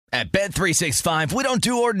At Bet365, we don't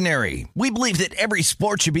do ordinary. We believe that every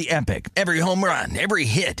sport should be epic. Every home run, every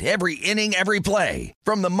hit, every inning, every play.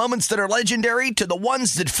 From the moments that are legendary to the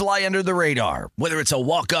ones that fly under the radar. Whether it's a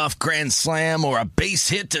walk-off grand slam or a base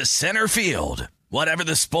hit to center field. Whatever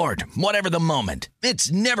the sport, whatever the moment.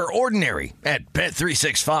 It's never ordinary at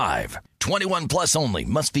Bet365. 21 plus only.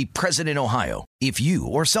 Must be present in Ohio. If you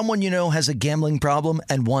or someone you know has a gambling problem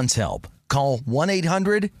and wants help, call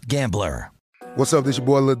 1-800-GAMBLER. What's up, this your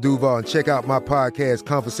boy Lil Duval, and check out my podcast,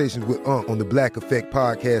 Conversations with Unc, on the Black Effect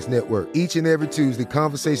Podcast Network. Each and every Tuesday,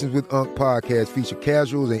 Conversations with Unc podcast feature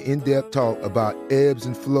casuals and in-depth talk about ebbs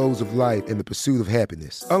and flows of life and the pursuit of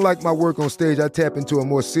happiness. Unlike my work on stage, I tap into a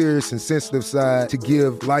more serious and sensitive side to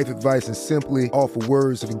give life advice and simply offer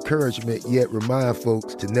words of encouragement, yet remind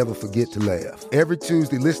folks to never forget to laugh. Every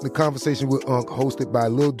Tuesday, listen to Conversations with Unc, hosted by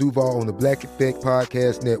Lil Duval on the Black Effect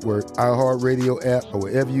Podcast Network, iHeartRadio app, or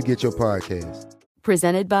wherever you get your podcasts.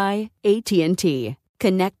 Presented by AT&T.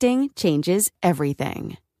 Connecting changes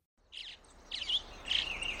everything.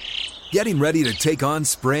 Getting ready to take on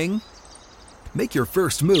spring? Make your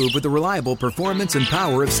first move with the reliable performance and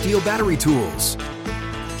power of Steel battery tools.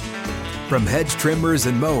 From hedge trimmers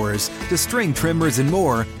and mowers to string trimmers and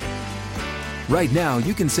more, right now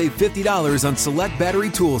you can save $50 on select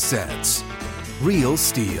battery tool sets. Real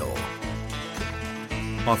Steel.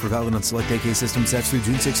 Offer valid on select AK system sets through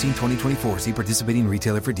June 16, 2024. See participating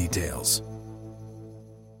retailer for details.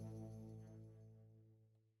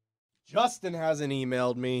 Justin hasn't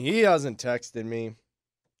emailed me. He hasn't texted me.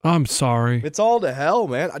 I'm sorry. It's all to hell,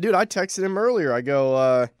 man. Dude, I texted him earlier. I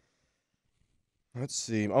go, let's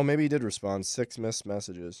see. Oh, maybe he did respond. 6 missed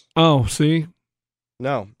messages. Oh, see?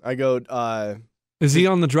 No. I go, Is he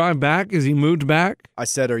on the drive back? Is he moved back? I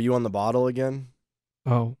said, are you on the bottle again?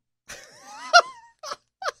 Oh.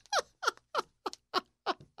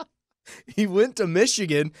 He went to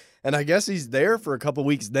Michigan, and I guess he's there for a couple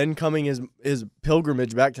weeks, then coming his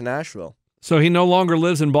pilgrimage back to Nashville. So he no longer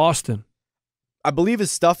lives in Boston. I believe his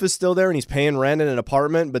stuff is still there, and he's paying rent in an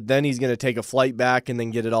apartment, but then he's going to take a flight back and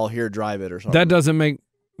then get it all here, drive it or something.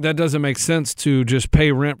 That doesn't make sense to just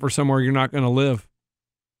pay rent for somewhere you're not going to live.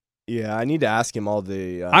 Yeah, I need to ask him all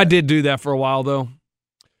the... I did do that for a while, though.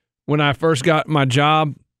 When I first got my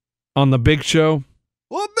job on the big show...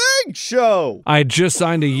 What big show? I had just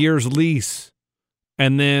signed a year's lease,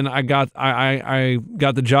 and then I got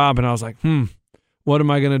the job, and I was like, what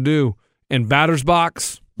am I going to do? And Batter's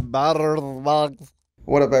Box. What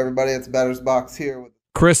up, everybody? It's Batter's Box here with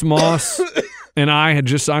Chris Moss and I had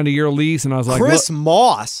just signed a year lease, and I was like, Chris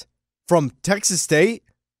Moss from Texas State?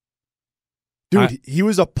 Dude, he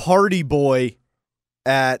was a party boy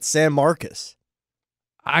at San Marcos.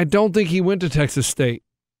 I don't think he went to Texas State.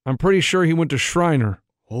 I'm pretty sure he went to Shriner.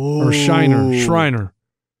 Oh. Or Shriner.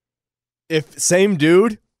 If same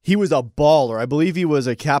dude, he was a baller. I believe he was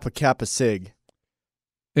a Kappa Sig.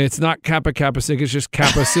 It's not Kappa Sig. It's just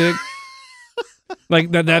Kappa Sig.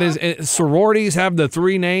 Like that is sororities have the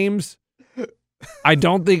 3 names. I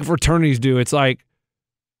don't think fraternities do. It's like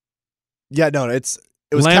it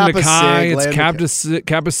was Lambda Kappa Chi. Sig, It's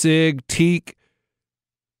Kappa Sig, Teak.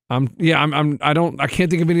 I can't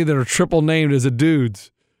think of any that are triple named as a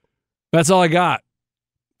dudes. That's all I got.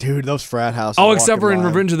 Dude, those frat houses. Oh, except for in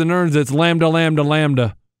Revenge of the Nerds, it's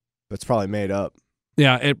Lambda. That's probably made up.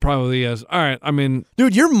 Yeah, it probably is. All right, I mean...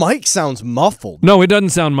 Dude, your mic sounds muffled. No, it doesn't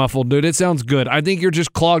sound muffled, dude. It sounds good. I think you're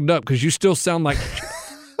just clogged up because you still sound like...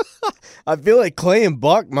 I feel like Clay and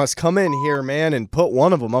Buck must come in here, man, and put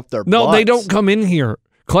one of them up their No, butts. they don't come in here.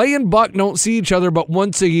 Clay and Buck don't see each other but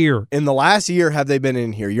once a year. In the last year, have they been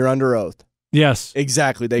in here? You're under oath. Yes.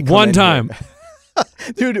 Exactly. They come one in time. Here.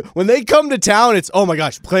 Dude, when they come to town, it's, oh my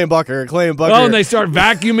gosh, Clay and Bucker. Oh, and they start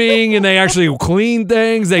vacuuming and they actually clean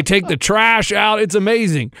things. They take the trash out. It's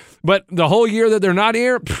amazing. But the whole year that they're not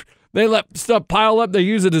here, they let stuff pile up. They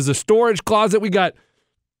use it as a storage closet. We got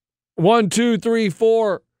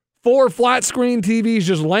 4 flat screen TVs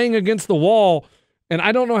just laying against the wall. And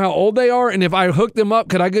I don't know how old they are. And if I hook them up,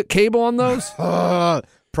 could I get cable on those?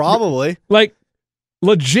 Probably. Like,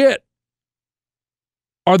 legit.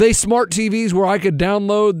 Are they smart TVs where I could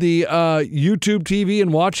download the YouTube TV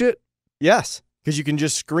and watch it? Yes, because you can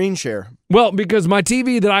just screen share. Well, because my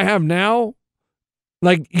TV that I have now,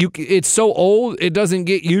 it's so old, it doesn't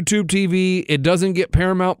get YouTube TV, it doesn't get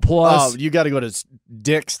Paramount Plus. Oh, you got to go to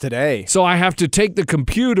Dick's today. So I have to take the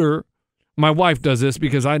computer. My wife does this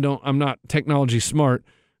because I'm not technology smart,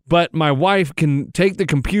 but my wife can take the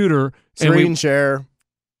computer screen share.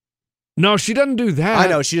 No, she doesn't do that. I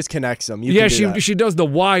know. She just connects them. She does the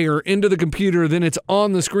wire into the computer. Then it's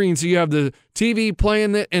on the screen. So you have the TV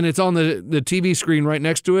playing it, and it's on the TV screen right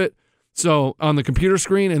next to it. So on the computer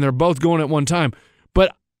screen, and they're both going at one time.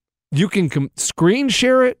 But you can screen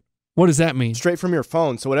share it? What does that mean? Straight from your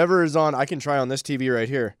phone. So whatever is on, I can try on this TV right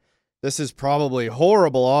here. This is probably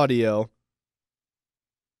horrible audio.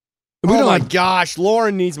 Oh my gosh,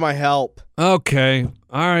 Lauren needs my help. Okay.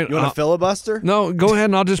 All right. You want to filibuster? No, go ahead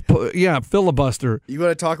and I'll just filibuster. You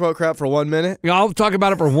want to talk about crap for 1 minute? Yeah, I'll talk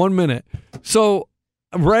about it for 1 minute. So,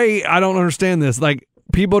 Ray, I don't understand this. Like,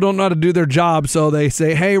 people don't know how to do their job, so they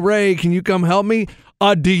say, hey, Ray, can you come help me?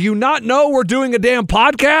 Do you not know we're doing a damn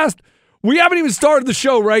podcast? We haven't even started the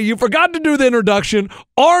show, Ray. You forgot to do the introduction.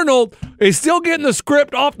 Arnold is still getting the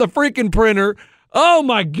script off the freaking printer. Oh,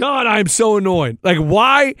 my God, I'm so annoyed. Like,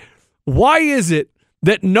 why is it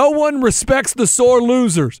that no one respects the sore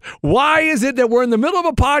losers? Why is it that we're in the middle of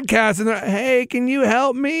a podcast and they're, hey, can you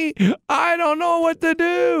help me? I don't know what to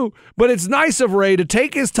do. But it's nice of Ray to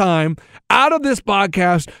take his time out of this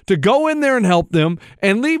podcast to go in there and help them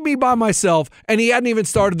and leave me by myself, and he hadn't even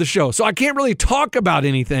started the show. So I can't really talk about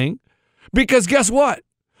anything because guess what?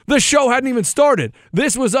 The show hadn't even started.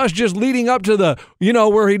 This was us just leading up to the,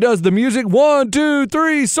 where he does the music. 1, 2,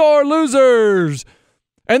 3, sore losers.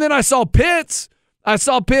 And then I saw Pitts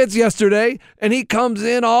yesterday, and he comes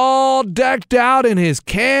in all decked out in his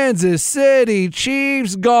Kansas City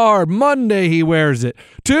Chiefs garb. Monday he wears it.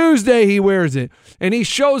 Tuesday he wears it. And he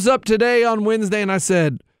shows up today on Wednesday, and I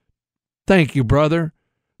said, thank you, brother.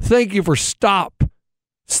 Thank you for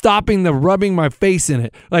stopping the rubbing my face in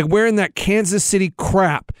it. Like wearing that Kansas City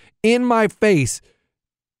crap in my face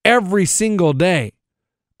every single day.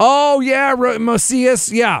 Oh, yeah,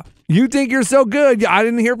 Macias, yeah. You think you're so good. I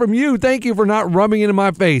didn't hear from you. Thank you for not rubbing it in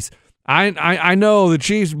my face. I know the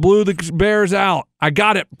Chiefs blew the Bears out. I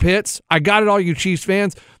got it, Pitts. I got it, all you Chiefs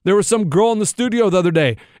fans. There was some girl in the studio the other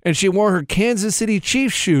day, and she wore her Kansas City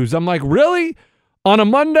Chiefs shoes. I'm like, really? On a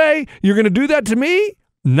Monday, you're going to do that to me?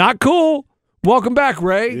 Not cool. Welcome back,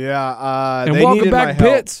 Ray. Yeah. And welcome back,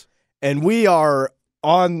 Pitts. And we are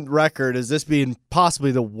on record as this being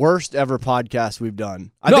possibly the worst ever podcast we've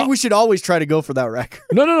done. I think we should always try to go for that record.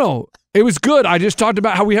 No. It was good. I just talked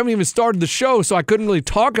about how we haven't even started the show, so I couldn't really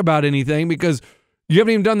talk about anything because you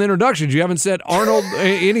haven't even done the introductions. You haven't said Arnold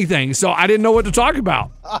anything, so I didn't know what to talk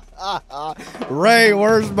about. Ray,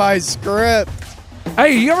 where's my script?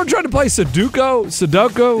 Hey, you ever tried to play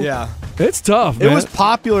Sudoku? Yeah. It's tough, man. It was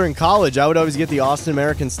popular in college. I would always get the Austin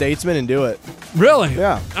American Statesman and do it. Really?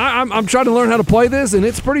 Yeah. I'm trying to learn how to play this, and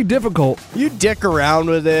it's pretty difficult. You dick around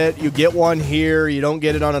with it. You get one here. You don't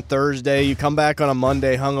get it on a Thursday. You come back on a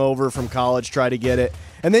Monday hungover from college, try to get it.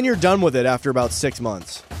 And then you're done with it after about 6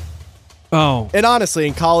 months. Oh. And honestly,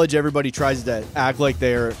 in college, everybody tries to act like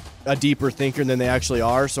they're a deeper thinker than they actually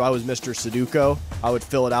are. So I was Mr. Sudoku. I would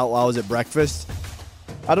fill it out while I was at breakfast.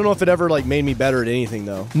 I don't know if it ever made me better at anything,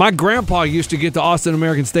 though. My grandpa used to get the Austin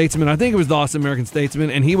American Statesman. I think it was the Austin American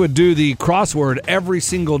Statesman, and he would do the crossword every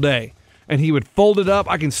single day. And he would fold it up.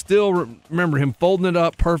 I can still remember him folding it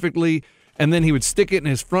up perfectly, and then he would stick it in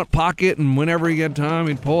his front pocket, and whenever he had time,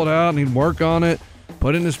 he'd pull it out, and he'd work on it,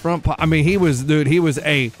 put it in his front pocket. I mean, he was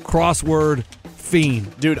a crossword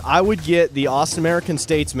fiend. Dude, I would get the Austin American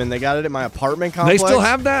Statesman. They got it at my apartment complex. They still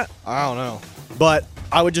have that? I don't know. But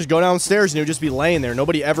I would just go downstairs and it would just be laying there.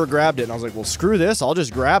 Nobody ever grabbed it. And I was like, well, screw this. I'll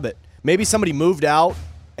just grab it. Maybe somebody moved out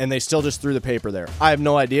and they still just threw the paper there. I have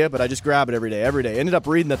no idea, but I just grab it every day. Ended up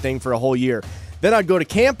reading the thing for a whole year. Then I'd go to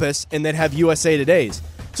campus and then have USA Today's.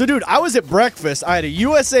 So, dude, I was at breakfast. I had a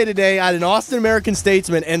USA Today, I had an Austin American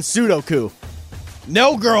Statesman, and Sudoku.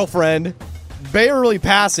 No girlfriend. Barely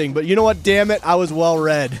passing, but you know what? Damn it, I was well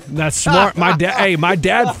read. That's smart. My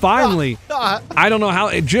dad finally, I don't know how,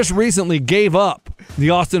 it just recently gave up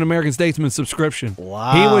the Austin American Statesman subscription.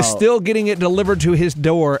 Wow. He was still getting it delivered to his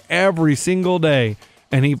door every single day,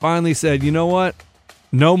 and he finally said, you know what?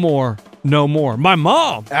 No more. My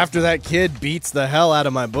mom. After that kid beats the hell out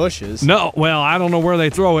of my bushes. No, well, I don't know where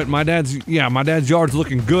they throw it. My dad's yard's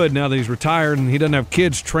looking good now that he's retired, and he doesn't have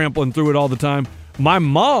kids trampling through it all the time. My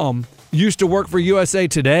mom used to work for USA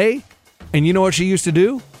Today, and you know what she used to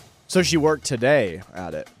do? So she worked today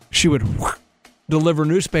at it. She would deliver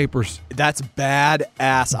newspapers. That's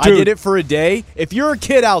badass. Dude. I did it for a day. If you're a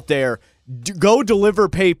kid out there, go deliver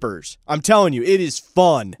papers. I'm telling you, it is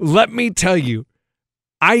fun. Let me tell you,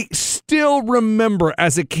 I still remember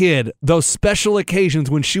as a kid those special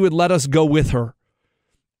occasions when she would let us go with her,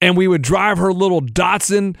 and we would drive her little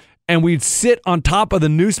Datsun, and we'd sit on top of the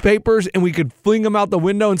newspapers and we could fling them out the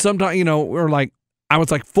window. And sometimes, I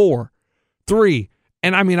was like 4, 3.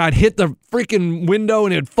 And I mean, I'd hit the freaking window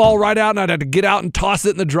and it'd fall right out and I'd have to get out and toss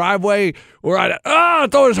it in the driveway, or I'd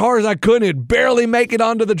throw it as hard as I could and it'd barely make it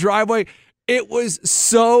onto the driveway. It was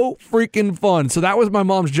so freaking fun. So that was my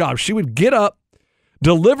mom's job. She would get up,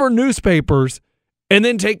 deliver newspapers, and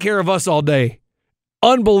then take care of us all day.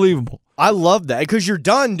 Unbelievable. I love that because you're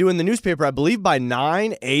done doing the newspaper, I believe, by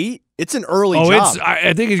 9, 8. It's an early job.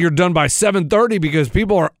 I think you're done by 7:30 because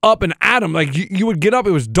people are up and at 'em. Like you would get up,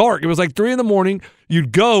 it was dark. It was like 3 a.m.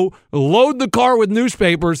 You'd go, load the car with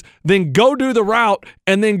newspapers, then go do the route,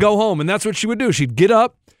 and then go home. And that's what she would do. She'd get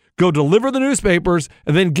up, go deliver the newspapers,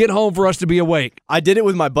 and then get home for us to be awake. I did it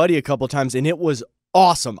with my buddy a couple times, and it was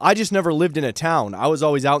awesome. I just never lived in a town. I was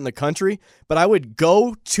always out in the country, but I would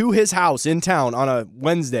go to his house in town on a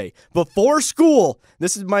Wednesday before school.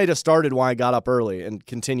 Might have started why I got up early and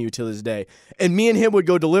continue to this day. And me and him would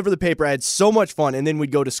go deliver the paper. I had so much fun, and then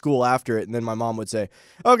we'd go to school after it, and then my mom would say,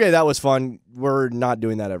 okay, that was fun. We're not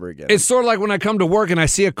doing that ever again. It's sort of like when I come to work and I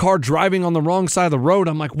see a car driving on the wrong side of the road.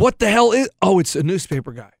 I'm like, what the hell is... Oh, it's a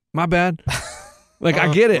newspaper guy. My bad. Like,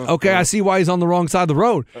 I get it. Okay, I see why he's on the wrong side of the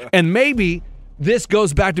road. And maybe... this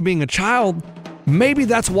goes back to being a child. Maybe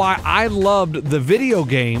that's why I loved the video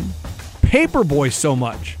game Paperboy so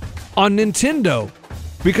much on Nintendo,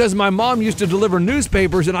 because my mom used to deliver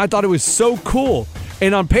newspapers and I thought it was so cool.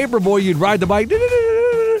 And on Paperboy, you'd ride the bike, ding,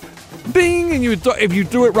 and if you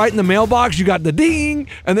threw it right in the mailbox, you got the ding,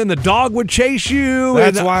 and then the dog would chase you.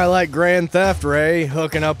 That's why I like Grand Theft, Ray,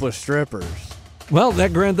 hooking up with strippers. Well,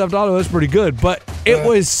 that Grand Theft Auto is pretty good, but it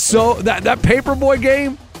was so that Paperboy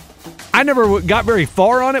game. I never got very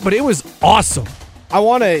far on it, but it was awesome. I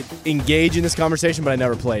want to engage in this conversation, but I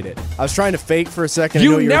never played it. I was trying to fake for a second.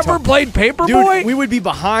 You never played Paperboy? Dude, we would be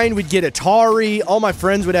behind. We'd get Atari. All my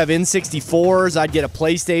friends would have N64s. I'd get a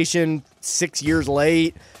PlayStation 6 years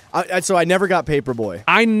late. So I never got Paperboy.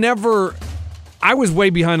 I was way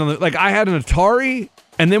behind on it. Like, I had an Atari,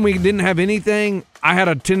 and then we didn't have anything. I had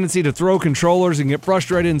a tendency to throw controllers and get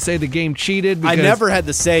frustrated and say the game cheated. I never had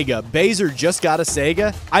the Sega. Baser just got a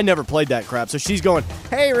Sega. I never played that crap. So she's going,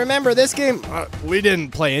 hey, remember this game? We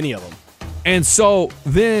didn't play any of them. And so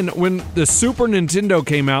then when the Super Nintendo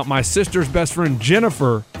came out, my sister's best friend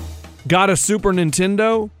Jennifer got a Super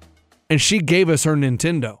Nintendo, and she gave us her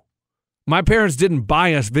Nintendo. My parents didn't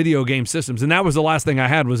buy us video game systems, and that was the last thing I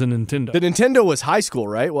had was a Nintendo. The Nintendo was high school,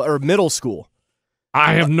 right? Or middle school.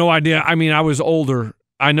 I have no idea. I mean, I was older.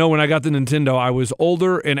 I know when I got the Nintendo, I was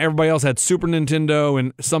older, and everybody else had Super Nintendo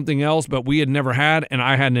and something else, but we had never had, and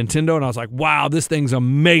I had Nintendo, and I was like, wow, this thing's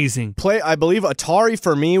amazing. I believe Atari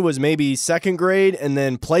for me was maybe 2nd grade, and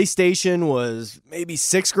then PlayStation was maybe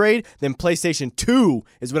 6th grade. Then PlayStation 2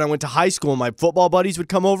 is when I went to high school, and my football buddies would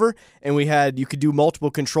come over, and you could do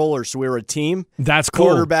multiple controllers, so we were a team. That's cool.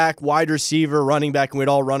 Quarterback, wide receiver, running back, and we'd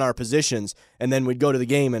all run our positions, and then we'd go to the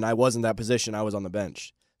game, and I wasn't that position. I was on the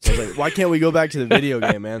bench. So I was like, why can't we go back to the video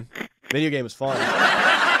game, man? Video game is fun.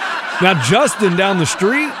 Now, Justin down the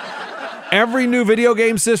street, every new video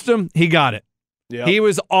game system, he got it. Yep. He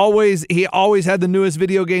always had the newest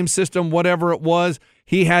video game system, whatever it was.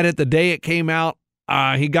 He had it the day it came out.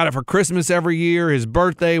 He got it for Christmas every year, his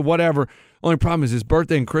birthday, whatever. Only problem is his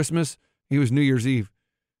birthday and Christmas, he was New Year's Eve.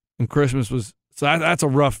 And Christmas was, so that's a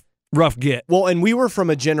rough get. Well, and we were from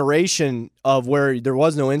a generation of where there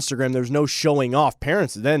was no Instagram, there was no showing off.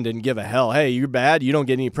 Parents then didn't give a hell. Hey, you're bad, you don't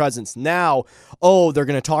get any presents. Now, they're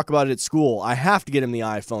going to talk about it at school. I have to get him the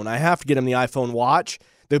iPhone. I have to get him the iPhone Watch,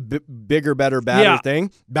 the bigger, better, badder thing.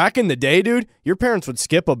 Back in the day, dude, your parents would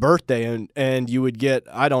skip a birthday and you would get,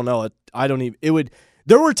 there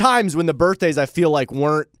were times when the birthdays I feel like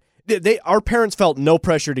our parents felt no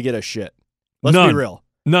pressure to get us shit. Let's be real.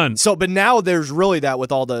 None. So, but now there's really that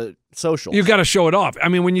with all the socials. You've got to show it off. I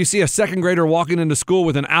mean, when you see a 2nd grader walking into school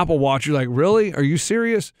with an Apple Watch, you're like, really? Are you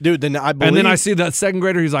serious? Dude, then and then I see that 2nd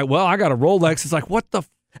grader, he's like, well, I got a Rolex. It's like, what the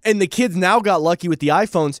And the kids now got lucky with the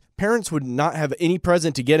iPhones. Parents would not have any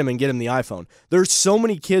present to get him and get him the iPhone. There's so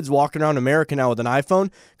many kids walking around America now with an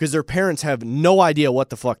iPhone because their parents have no idea what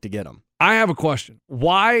the fuck to get them. I have a question.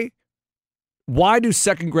 Why do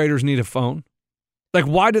 2nd graders need a phone? Like,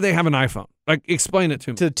 why do they have an iPhone? Like, explain it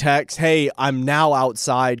to me. To text, hey, I'm now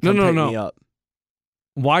outside. Come pick me up.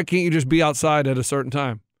 Why can't you just be outside at a certain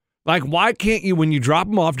time? Like, why can't you, when you drop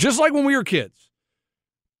them off, just like when we were kids,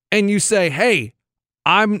 and you say, hey,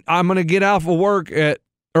 I'm going to get out of work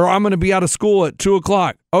I'm going to be out of school at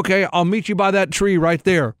 2:00. Okay, I'll meet you by that tree right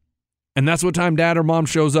there. And that's what time dad or mom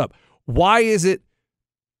shows up. Why is it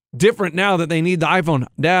different now that they need the iPhone?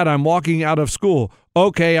 Dad, I'm walking out of school.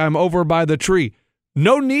 Okay, I'm over by the tree.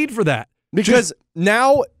 No need for that. Because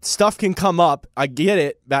now stuff can come up. I get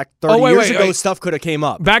it. Back 30 years ago, stuff could have came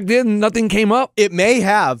up. Back then, nothing came up? It may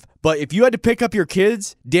have, but if you had to pick up your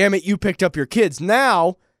kids, damn it, you picked up your kids.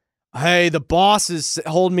 Now, hey, the boss is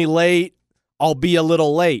holding me late. I'll be a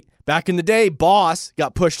little late. Back in the day, boss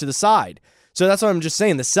got pushed to the side. So that's what I'm just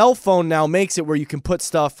saying. The cell phone now makes it where you can put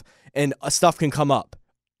stuff and stuff can come up.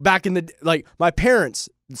 Back in the, my parents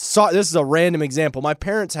saw, this is a random example. My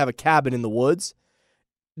parents have a cabin in the woods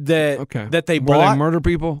that they bought. Where they murder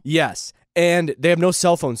people? Yes. And they have no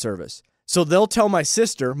cell phone service. So they'll tell my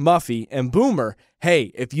sister, Muffy, and Boomer,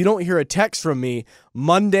 hey, if you don't hear a text from me,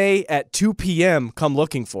 Monday at 2 p.m., come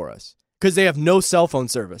looking for us. Because they have no cell phone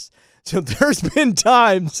service. So there's been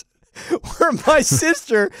times where my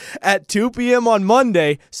sister at 2 p.m. on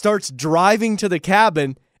Monday starts driving to the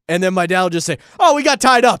cabin, and then my dad will just say, oh, we got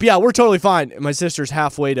tied up. Yeah, we're totally fine. And my sister's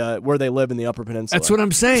halfway to where they live in the Upper Peninsula. That's what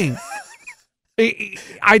I'm saying.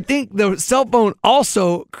 I think the cell phone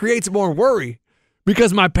also creates more worry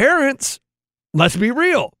because my parents, let's be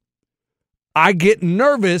real, I get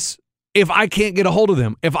nervous if I can't get a hold of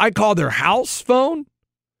them. If I call their house phone,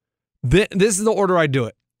 this is the order I do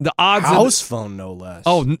it. The odds house phone, no less.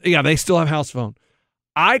 Oh, yeah, they still have house phone.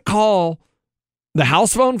 I call the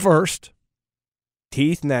house phone first.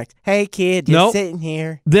 Teeth next. Hey, kid, just sitting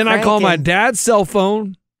here. Then cranking. I call my dad's cell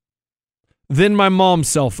phone, then my mom's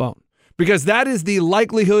cell phone. Because that is the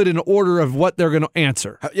likelihood and order of what they're going to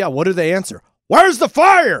answer. Yeah, what do they answer? Where's the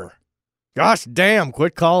fire? Gosh damn,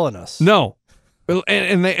 quit calling us. No.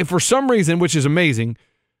 And they, for some reason, which is amazing,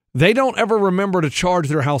 they don't ever remember to charge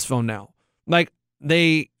their house phone now. Like,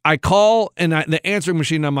 I call, and the answering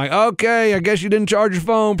machine, I'm like, okay, I guess you didn't charge your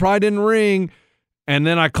phone, probably didn't ring. And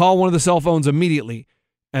then I call one of the cell phones immediately.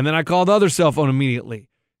 And then I call the other cell phone immediately.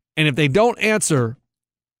 And if they don't answer,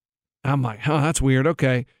 I'm like, that's weird,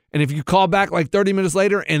 okay. And if you call back like 30 minutes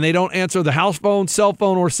later and they don't answer the house phone, cell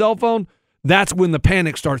phone, or cell phone, that's when the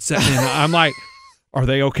panic starts setting in. I'm like, are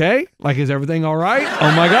they okay? Like, is everything all right?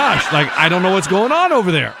 Oh, my gosh. Like, I don't know what's going on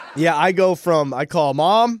over there. Yeah, I call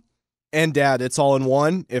mom and dad. It's all in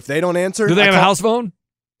one. If they don't answer. Do they have a house phone?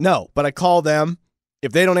 No, but I call them.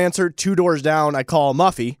 If they don't answer, 2 doors down, I call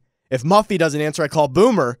Muffy. If Muffy doesn't answer, I call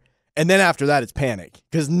Boomer. And then after that, it's panic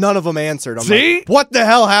because none of them answered. I'm See? like, what the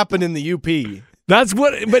hell happened in the UP? That's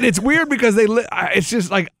what, but it's weird because it's just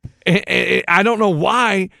like, I don't know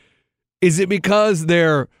why. Is it because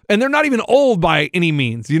they're not even old by any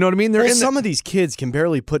means? You know what I mean? Some of these kids can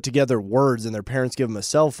barely put together words and their parents give them a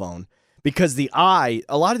cell phone because a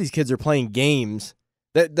lot of these kids are playing games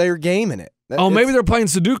that they're gaming it. Maybe they're playing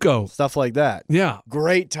Sudoku. Stuff like that. Yeah.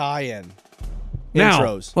 Great tie-in. Now,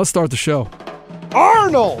 intros. Let's start the show.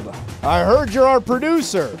 Arnold, I heard you're our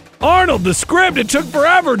producer. Arnold, the script, it took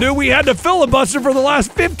forever, dude. We had to filibuster for the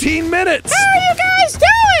last 15 minutes. How are you guys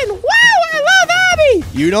doing? Wow, I love Abby.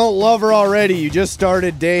 You don't love her already. You just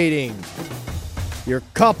started dating. You're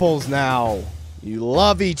couples now. You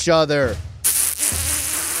love each other.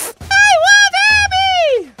 I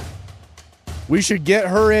love Abby. We should get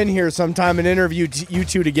her in here sometime and interview you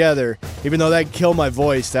two together, even though that'd kill my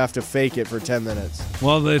voice to have to fake it for 10 minutes.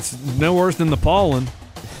 Well, it's no worse than the pollen.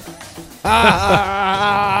 Come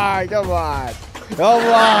on. Come on.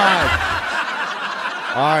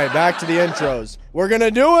 All right, back to the intros. We're going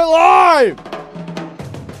to do it live.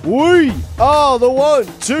 We are the 1,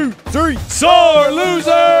 2, 3 sore losers.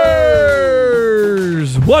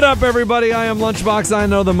 What up, everybody? I am Lunchbox. I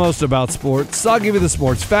know the most about sports. I'll give you the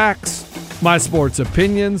sports facts, my sports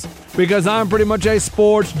opinions, because I'm pretty much a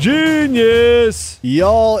sports genius.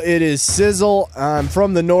 Y'all, it is Sizzle. I'm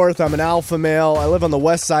from the north. I'm an alpha male. I live on the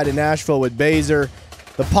west side of Nashville with Baser.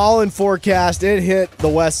 The pollen forecast, it hit the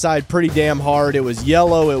west side pretty damn hard. It was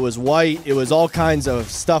yellow. It was white. It was all kinds of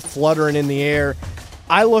stuff fluttering in the air.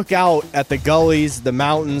 I look out at the gullies, the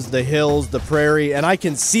mountains, the hills, the prairie, and I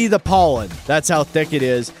can see the pollen. That's how thick it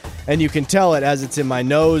is. And you can tell it as it's in my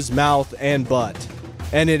nose, mouth, and butt.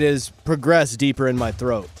 And it has progressed deeper in my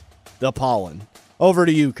throat. The pollen. Over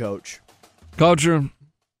to you, Coach. Coacher,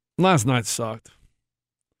 last night sucked.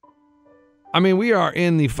 I mean, we are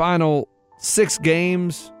in the final 6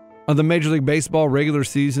 games of the Major League Baseball regular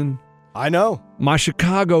season. I know. My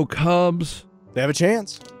Chicago Cubs. They have a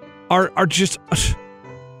chance. Are just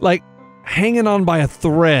like hanging on by a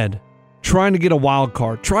thread, trying to get a wild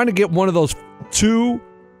card, trying to get one of those 2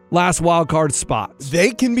 last wild card spots. They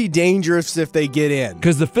can be dangerous if they get in.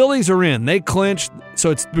 Because the Phillies are in. They clinched. So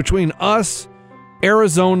it's between us,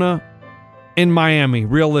 Arizona, and Miami,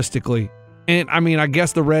 realistically. And, I mean, I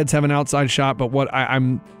guess the Reds have an outside shot, but what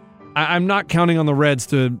I'm not counting on the Reds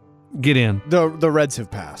to get in. The Reds have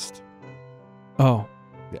passed. Oh.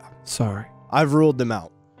 Yeah. Sorry. I've ruled them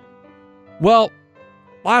out. Well,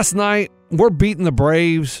 last night, we're beating the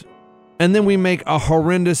Braves, and then we make a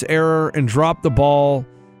horrendous error and drop the ball,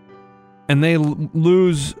 and they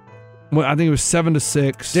lose, I think it was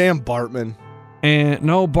 7-6. Damn Bartman. And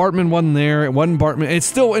no, Bartman wasn't there. It wasn't Bartman.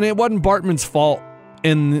 It wasn't Bartman's fault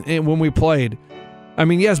when we played. I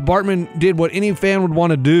mean, yes, Bartman did what any fan would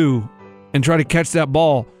want to do and try to catch that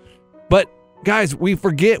ball. But, guys, we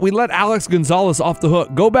let Alex Gonzalez off the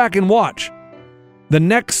hook. Go back and watch. The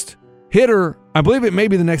next hitter, I believe it may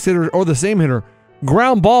be the next hitter or the same hitter,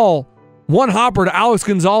 ground ball, one hopper to Alex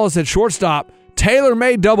Gonzalez at shortstop,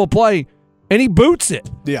 tailor-made double play, and he boots it.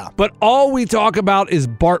 Yeah. But all we talk about is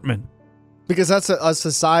Bartman. Because that's a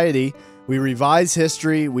society. We revise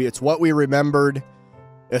history. It's what we remembered.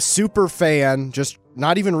 A super fan, just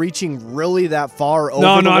not even reaching really that far over the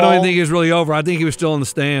wall. I don't think he was really over. I think he was still in the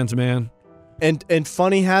stands, man. And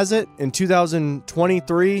funny has it, in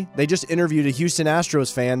 2023, they just interviewed a Houston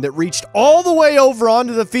Astros fan that reached all the way over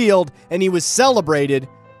onto the field, and he was celebrated,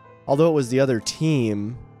 although it was the other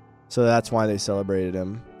team, so that's why they celebrated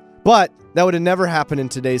him. But that would have never happened in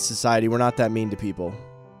today's society. We're not that mean to people.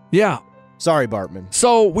 Yeah. Sorry, Bartman.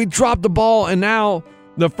 So we dropped the ball, and now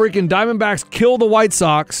the freaking Diamondbacks kill the White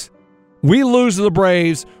Sox. We lose to the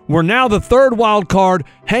Braves. We're now the third wild card,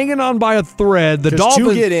 hanging on by a thread. The Dolphins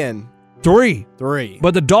 2 get in. 3.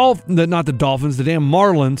 But not the Dolphins, the damn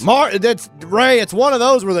Marlins. That's Ray. It's one of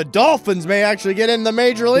those where the Dolphins may actually get in the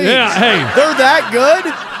major leagues. Yeah, hey, they're that good.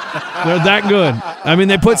 They're that good. I mean,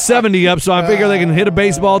 they put 70 up, so I figure they can hit a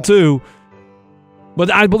baseball too.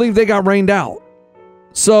 But I believe they got rained out.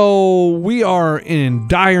 So we are in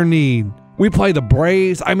dire need. We play the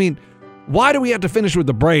Braves. I mean, why do we have to finish with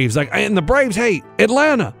the Braves? And the Braves, hey,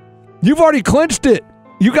 Atlanta, you've already clinched it.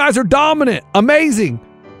 You guys are dominant. Amazing.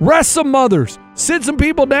 Rest some mothers. Sit some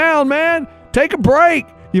people down, man. Take a break.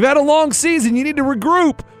 You've had a long season. You need to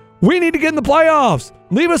regroup. We need to get in the playoffs.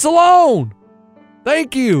 Leave us alone.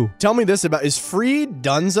 Thank you. Tell me this is Fried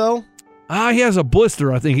Dunzo? He has a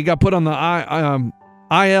blister, I think. He got put on the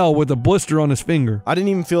IL with a blister on his finger. I didn't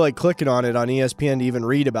even feel like clicking on it on ESPN to even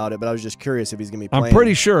read about it, but I was just curious if he's going to be playing. I'm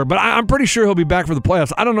pretty sure, but I'm pretty sure he'll be back for the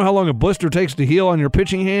playoffs. I don't know how long a blister takes to heal on your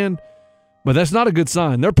pitching hand, but that's not a good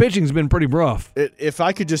sign. Their pitching's been pretty rough. If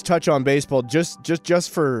I could just touch on baseball just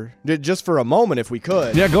for a moment, if we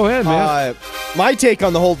could. Yeah, go ahead, man. My take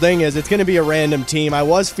on the whole thing is it's going to be a random team. I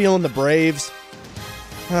was feeling the Braves.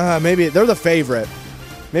 Maybe they're the favorite.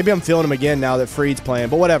 Maybe I'm feeling them again now that Fried's playing,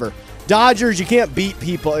 but whatever. Dodgers, you can't beat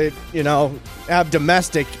people, have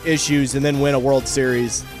domestic issues and then win a World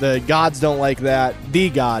Series. The gods don't like that. The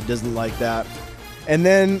God doesn't like that. And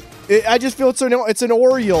then I just feel it's an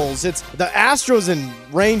Orioles. It's the Astros and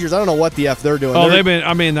Rangers. I don't know what the F they're doing.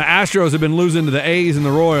 The Astros have been losing to the A's and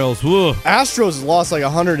the Royals. Ugh. Astros lost like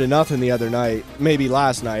 100-0 the other night, maybe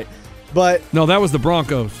last night. But no, that was the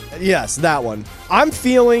Broncos. Yes, that one. I'm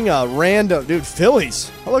feeling a random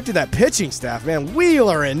Phillies. I looked at that pitching staff, man.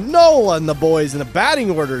 Wheeler and Nola and the boys, and the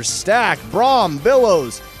batting orders stacked. Braum,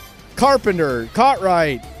 Billows, Carpenter,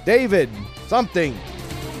 Cartwright, David, something.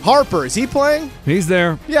 Harper, is he playing? He's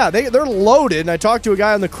there. Yeah, they're loaded. And I talked to a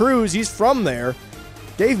guy on the cruise. He's from there.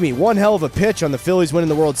 Gave me one hell of a pitch on the Phillies winning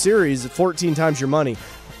the World Series at 14 times your money.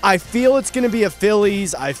 I feel it's going to be a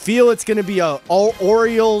Phillies. I feel it's going to be a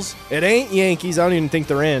Orioles. It ain't Yankees. I don't even think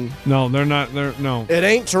they're in. No, they're not. No. It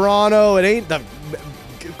ain't Toronto. It ain't the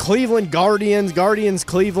Cleveland Guardians. Cleveland. Well,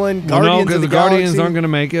 Guardians no, because of the Guardians Galaxy. aren't going to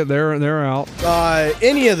make it. They're out.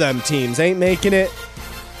 Any of them teams ain't making it.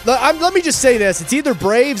 Let me just say this. It's either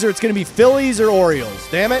Braves or it's going to be Phillies or Orioles.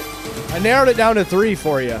 Damn it. I narrowed it down to 3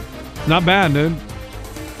 for you. Not bad, dude.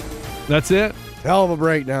 That's it? Hell of a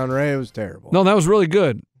breakdown, Ray. It was terrible. No, that was really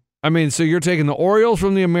good. I mean, so you're taking the Orioles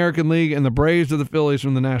from the American League and the Braves or the Phillies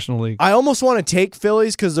from the National League. I almost want to take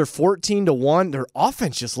Phillies because they're 14-1. Their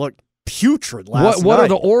offense just looked putrid last night. What are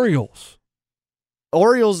the Orioles?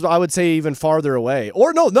 Orioles, I would say, even farther away.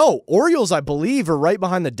 Or no. Orioles, I believe, are right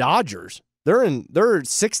behind the Dodgers. They're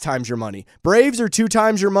 6 times your money. Braves are 2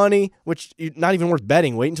 times your money, which not even worth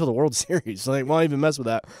betting. Wait until the World Series. So they won't even mess with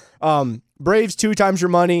that. Braves 2 times your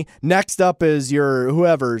money. Next up is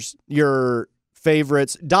your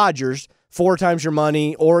favorites. Dodgers 4 times your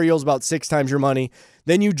money. Orioles about 6 times your money.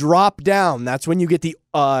 Then you drop down. That's when you get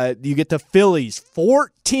the Phillies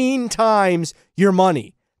 14 times your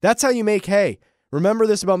money. That's how you make hay. Remember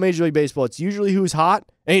this about Major League Baseball. It's usually who's hot.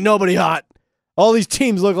 Ain't nobody hot. All these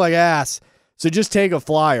teams look like ass. So just take a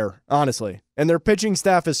flyer, honestly. And their pitching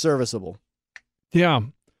staff is serviceable. Yeah.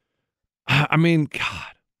 I mean,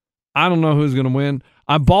 God, I don't know who's going to win.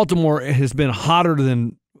 Baltimore has been hotter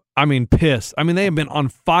than, piss. They have been on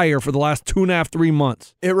fire for the last 2.5, 3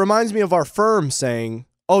 months. It reminds me of our firm saying,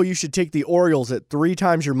 oh, you should take the Orioles at 3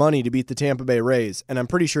 times your money to beat the Tampa Bay Rays. And I'm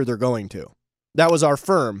pretty sure they're going to. That was our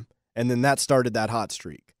firm. And then that started that hot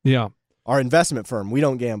streak. Yeah. Our investment firm. We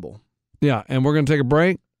don't gamble. Yeah. And we're going to take a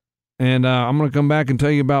break. And I'm going to come back and tell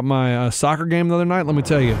you about my soccer game the other night. Let me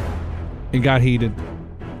tell you, it got heated.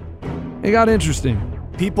 It got interesting.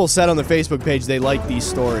 People said on the Facebook page they like these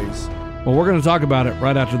stories. Well, we're going to talk about it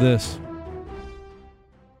right after this.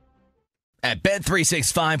 At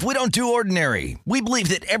Bet365, we don't do ordinary. We believe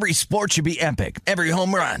that every sport should be epic. Every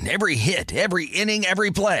home run, every hit, every inning, every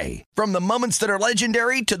play. From the moments that are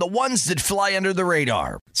legendary to the ones that fly under the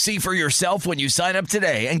radar. See for yourself when you sign up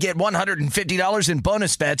today and get $150 in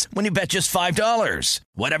bonus bets when you bet just $5.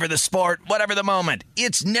 Whatever the sport, whatever the moment,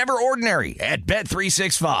 it's never ordinary at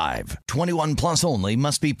Bet365. 21 plus only.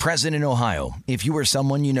 Must be present in Ohio. If you or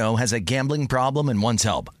someone you know has a gambling problem and wants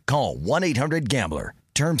help, call 1-800-GAMBLER.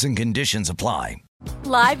 Terms and conditions apply.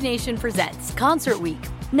 Live Nation presents Concert Week.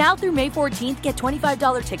 Now through May 14th, get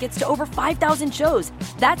 $25 tickets to over 5,000 shows.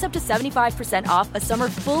 That's up to 75% off a summer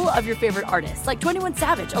full of your favorite artists like 21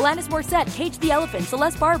 Savage, Alanis Morissette, Cage the Elephant,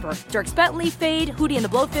 Celeste Barber, Dierks Bentley, Fade, Hootie and the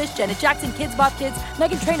Blowfish, Janet Jackson, Kids Bop Kids,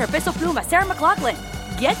 Meghan Trainor, Bissell Pluma, Sarah McLachlan.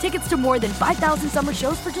 Get tickets to more than 5,000 summer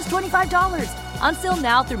shows for just $25. Until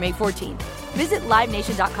now through May 14th. Visit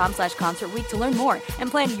LiveNation.com/Concert Week to learn more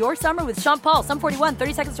and plan your summer with Sean Paul, Sum 41,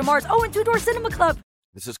 30 Seconds to Mars, and Two Door Cinema Club.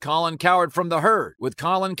 This is Colin Cowherd from The Herd with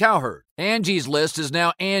Colin Cowherd. Angie's List is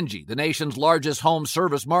now Angie, the nation's largest home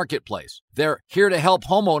service marketplace. They're here to help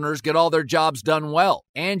homeowners get all their jobs done well.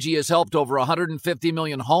 Angie has helped over 150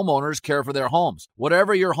 million homeowners care for their homes.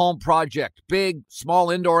 Whatever your home project, big,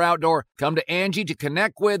 small, indoor, outdoor, come to Angie to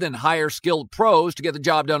connect with and hire skilled pros to get the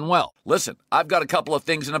job done well. Listen, I've got a couple of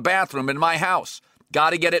things in a bathroom in my house. Got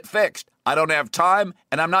to get it fixed. I don't have time,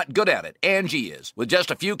 and I'm not good at it. Angie is. With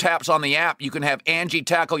just a few taps on the app, you can have Angie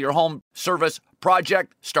tackle your home service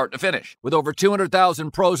project start to finish. With over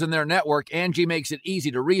 200,000 pros in their network, Angie makes it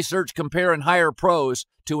easy to research, compare, and hire pros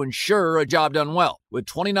to ensure a job done well. With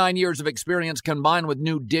 29 years of experience combined with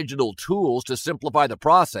new digital tools to simplify the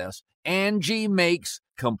process, Angie makes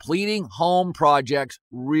completing home projects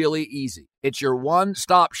really easy. It's your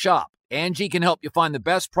one-stop shop. Angie can help you find the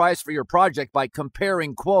best price for your project by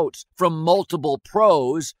comparing quotes from multiple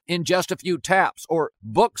pros in just a few taps, or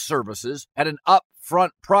book services at an upfront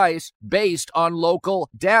price based on local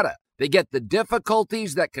data. They get the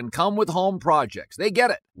difficulties that can come with home projects. They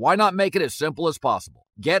get it. Why not make it as simple as possible?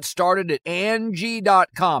 Get started at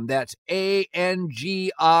Angie.com. That's ANGI.com,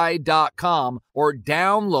 or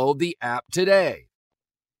download the app today.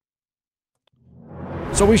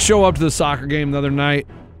 So we show up to the soccer game the other night.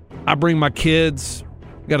 I bring my kids.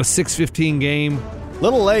 Got a 6:15 game.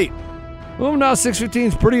 Little late. Oh, no, 6:15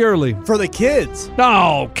 is pretty early. For the kids.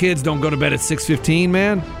 No, kids don't go to bed at 6:15,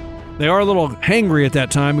 man. They are a little hangry at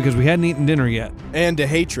that time because we hadn't eaten dinner yet. And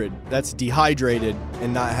dehydrated. That's dehydrated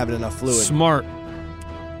and not having enough fluid. Smart.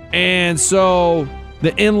 And so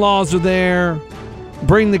the in-laws are there.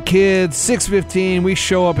 Bring the kids. 6:15, we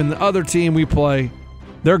show up, and the other team we play,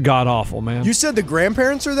 they're god-awful, man. You said the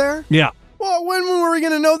grandparents are there? Yeah. Well, when were we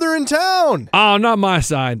going to know they're in town? Oh, not my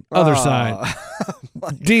side. Other side.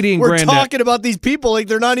 Dee Dee and We're Granddad. talking about these people like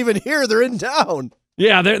they're not even here. They're in town.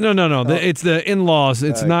 Yeah, no. Oh. It's the in-laws.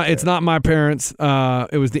 It's not my parents.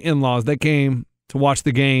 It was the in-laws. They came to watch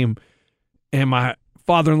the game, and my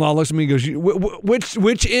father-in-law looks at me and goes,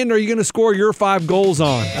 which end are you going to score your 5 goals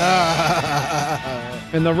on?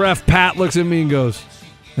 And the ref, Pat, looks at me and goes,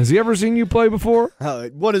 has he ever seen you play before?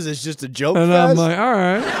 What is this, just a joke? And fest? I'm like, all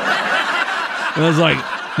right. And I was like,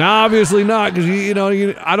 no, obviously not, because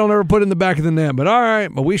I don't ever put in the back of the net. But all right,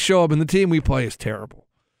 but we show up, and the team we play is terrible.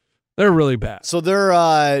 They're really bad. So they're,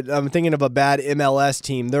 I'm thinking of a bad MLS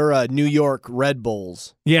team. They're New York Red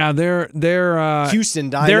Bulls. Yeah, they're Houston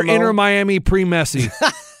Dynamo. They're Inter Miami pre-Messi.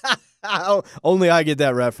 Only I get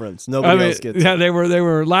that reference. Nobody else gets it. Yeah, they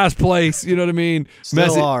were last place. You know what I mean? Still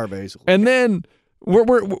Messi. are, basically. And then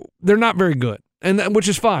they're not very good, and which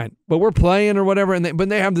is fine. But we're playing or whatever, but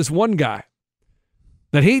they have this one guy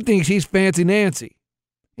that he thinks he's fancy Nancy.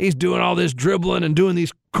 He's doing all this dribbling and doing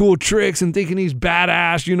these cool tricks and thinking he's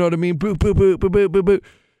badass, you know what I mean? Boo, boo, boo, boo, boo, boo, boo.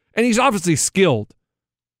 And he's obviously skilled.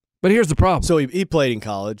 But here's the problem. So he played in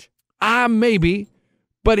college? Maybe,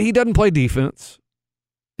 but he doesn't play defense.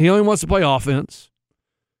 He only wants to play offense.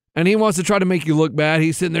 And he wants to try to make you look bad.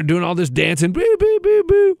 He's sitting there doing all this dancing. Boo, boo, boo,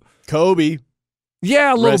 boo. Kobe.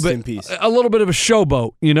 Yeah, a little Rest bit. in peace. A little bit of a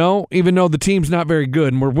showboat, even though the team's not very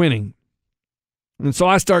good and we're winning. And so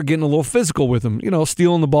I start getting a little physical with him,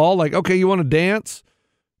 stealing the ball. Like, okay, you want to dance?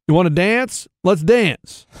 You want to dance? Let's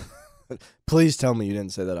dance. Please tell me you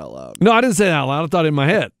didn't say that out loud. No, I didn't say that out loud. I thought it in my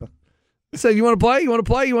head. I said, you want to play? You want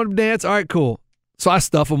to play? You want to dance? All right, cool. So I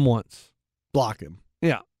stuff him once. Block him.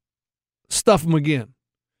 Yeah. Stuff him again.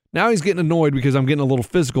 Now he's getting annoyed because I'm getting a little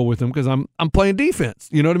physical with him because I'm playing defense.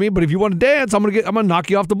 You know what I mean? But if you want to dance, I'm gonna knock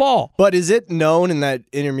you off the ball. But is it known in that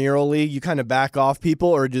intramural league you kind of back off people,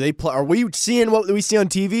 or do they play? Are we seeing what we see on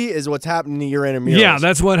TV? Is what's happening to your intramurals? Yeah,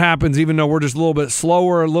 that's what happens. Even though we're just a little bit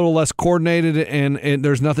slower, a little less coordinated, and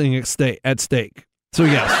there's nothing at stake. So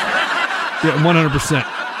yes, yeah,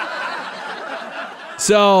 100%.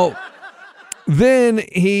 So. Then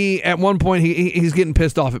at one point, he's getting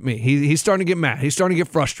pissed off at me. He's starting to get mad. He's starting to get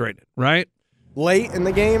frustrated, right? Late in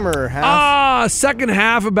the game or half? Second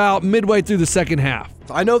half, about midway through the second half.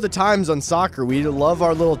 I know the times on soccer. We love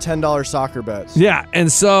our little $10 soccer bets. Yeah, and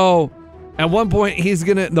so at one point,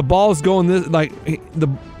 the ball's going this,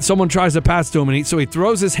 someone tries to pass to him, and so he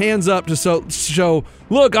throws his hands up to show,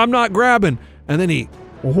 look, I'm not grabbing. And then he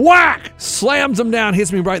whack! Slams him down,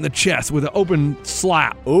 hits me right in the chest with an open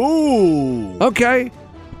slap. Ooh. Okay.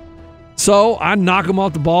 So I knock him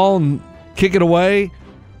off the ball and kick it away,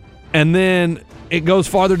 and then it goes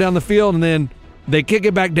farther down the field, and then they kick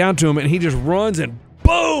it back down to him, and he just runs and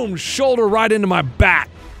boom, shoulder right into my back.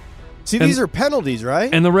 See, these are penalties,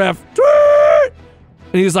 right? And the ref,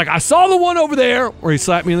 and he's like, I saw the one over there where he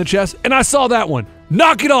slapped me in the chest, and I saw that one.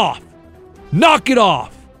 Knock it off. Knock it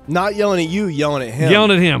off. Not yelling at you, yelling at him.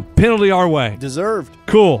 Yelling at him. Penalty our way. Deserved.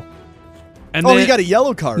 Cool. And then, he got a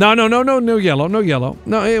yellow card. No yellow.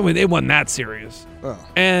 No, it wasn't that serious. Oh.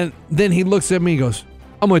 And then he looks at me and goes,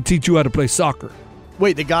 I'm going to teach you how to play soccer.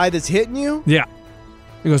 Wait, the guy that's hitting you? Yeah.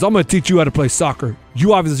 He goes, I'm going to teach you how to play soccer.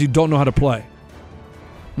 You obviously don't know how to play.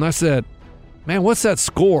 And I said, man, what's that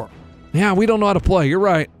score? Yeah, we don't know how to play. You're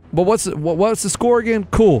right. But what's the score again?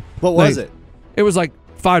 Cool. What was it? It was like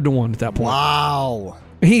 5-1 at that point. Wow.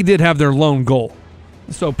 He did have their lone goal.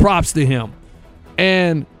 So props to him.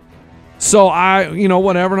 And so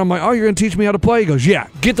whatever. And I'm like, oh, you're going to teach me how to play? He goes, yeah,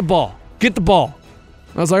 get the ball. Get the ball.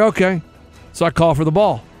 I was like, okay. So I call for the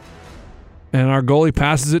ball. And our goalie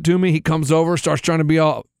passes it to me. He comes over, starts trying to be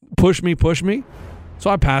all push me. So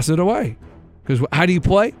I pass it away. Because how do you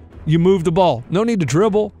play? You move the ball. No need to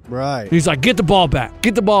dribble. Right. And he's like, get the ball back.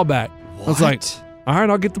 Get the ball back. What? I was like, all right,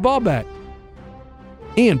 I'll get the ball back.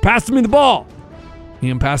 Ian passes me the ball.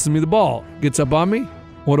 Ian passes me the ball. Gets up on me.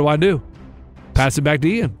 What do? Pass it back to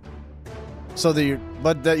Ian. So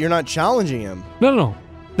you're not challenging him. No.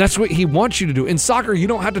 That's what he wants you to do. In soccer, you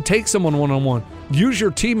don't have to take someone one-on-one. Use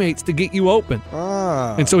your teammates to get you open.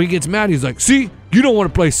 And so he gets mad. He's like, see, you don't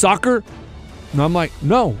want to play soccer? And I'm like,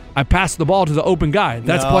 no, I passed the ball to the open guy.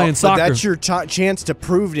 That's playing soccer. But that's your chance to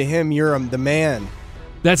prove to him you're the man.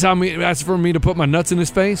 That's for me to put my nuts in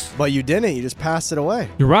his face? But you didn't. You just passed it away.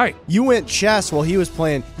 You're right. You went chess while he was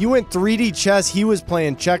playing. You went 3D chess. He was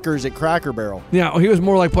playing checkers at Cracker Barrel. Yeah, he was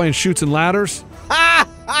more like playing chutes and ladders.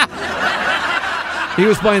 He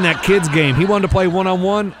was playing that kid's game. He wanted to play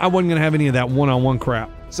one-on-one. I wasn't going to have any of that one-on-one crap.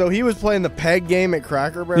 So he was playing the peg game at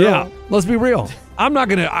Cracker Barrel? Yeah, let's be real. I'm not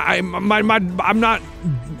going to I'm not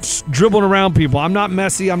dribbling around people. I'm not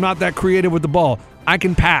messy. I'm not that creative with the ball. I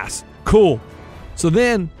can pass. Cool. So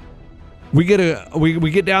then we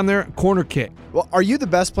get down there, corner kick. Well, are you the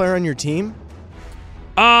best player on your team?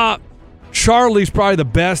 Charlie's probably the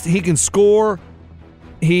best. He can score.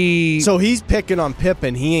 So he's picking on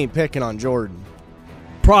Pippen. He ain't picking on Jordan.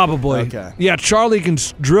 Probably. Okay. Yeah, Charlie can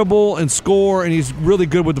dribble and score, and he's really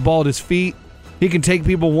good with the ball at his feet. He can take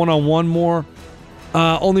people one-on-one more.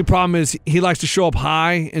 Only problem is he likes to show up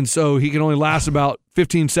high, and so he can only last about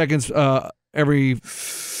 15 seconds every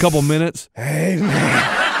couple minutes. Hey,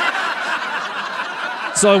 man.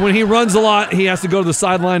 So when he runs a lot, he has to go to the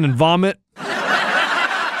sideline and vomit.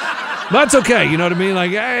 That's okay, you know what I mean?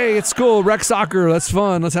 Like, hey, it's cool, rec soccer, that's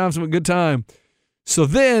fun, let's have some good time. So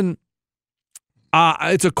then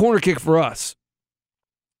it's a corner kick for us.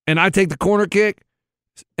 And I take the corner kick,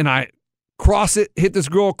 and I cross it, hit this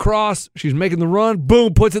girl across. She's making the run.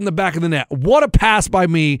 Boom, puts it in the back of the net. What a pass by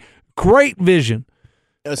me. Great vision.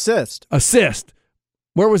 Assist.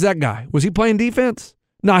 Where was that guy? Was he playing defense?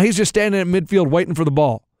 No, he's just standing at midfield waiting for the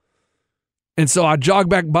ball. And so I jog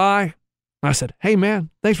back by. And I said, hey, man,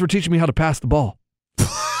 thanks for teaching me how to pass the ball.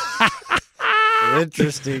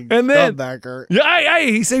 Interesting. And then, comebacker.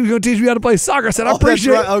 Hey, he said he was going to teach me how to play soccer. I said, I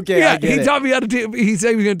appreciate that's right. Okay, yeah, I get he taught me how to. He said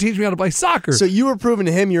he was going to teach me how to play soccer. So you were proving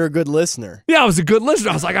to him you're a good listener. Yeah, I was a good listener.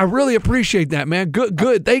 I was like, I really appreciate that, man.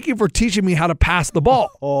 Good. Thank you for teaching me how to pass the ball.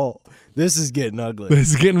 Oh, this is getting ugly. This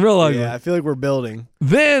is getting real ugly. Yeah, I feel like we're building.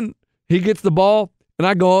 Then he gets the ball, and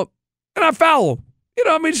I go up, and I foul him. You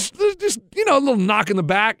know, I mean, just a little knock in the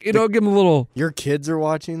back. You know, give him a little. Your kids are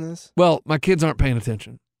watching this? Well, my kids aren't paying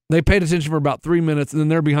attention. They paid attention for about 3 minutes, and then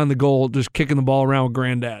they're behind the goal just kicking the ball around with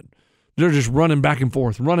granddad. They're just running back and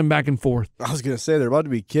forth, running back and forth. I was going to say, they're about to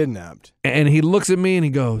be kidnapped. And he looks at me and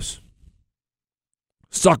he goes,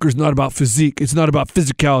 soccer's not about physique. It's not about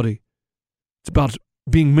physicality. It's about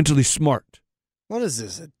being mentally smart. What is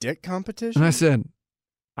this, a dick competition? And I said,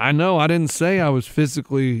 I know, I didn't say I was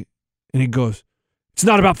physically. And he goes, it's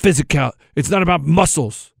not about physical. It's not about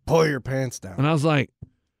muscles. Pull your pants down. And I was like,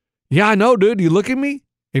 yeah, I know, dude. You look at me.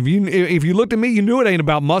 If you looked at me, you knew it ain't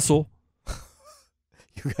about muscle.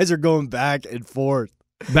 You guys are going back and forth.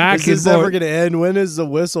 Back and forth. Is this ever going to end? When is the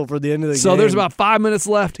whistle for the end of the game? So there's about 5 minutes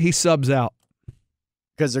left. He subs out.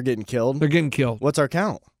 Because they're getting killed? They're getting killed. What's our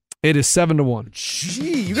count? It is 7-1.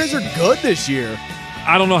 Gee, you guys are good this year.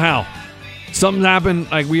 I don't know how. Something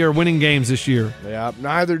happened. Like, we are winning games this year. Yeah,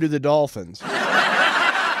 neither do the Dolphins.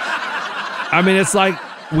 I mean, it's like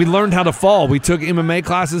we learned how to fall. We took MMA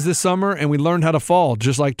classes this summer, and we learned how to fall,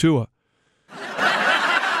 just like Tua.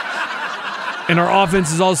 And our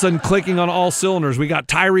offense is all of a sudden clicking on all cylinders. We got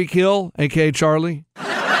Tyreek Hill, a.k.a. Charlie.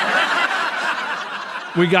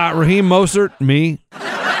 We got Raheem Mostert, me.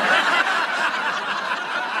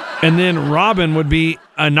 And then Robin would be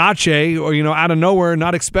a Nache, or, out of nowhere,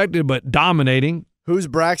 not expected, but dominating. Who's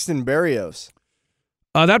Braxton Berrios?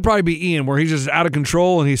 That'd probably be Ian, where he's just out of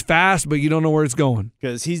control and he's fast, but you don't know where it's going.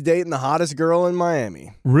 Because he's dating the hottest girl in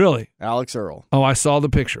Miami. Really? Alex Earl. Oh, I saw the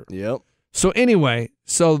picture. Yep. So anyway,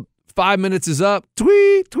 5 minutes is up.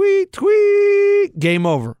 Tweet, tweet, tweet. Game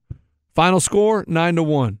over. Final score,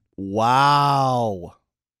 9-1. Wow.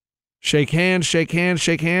 Shake hands, shake hands,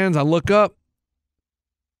 shake hands. I look up.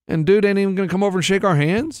 And dude ain't even going to come over and shake our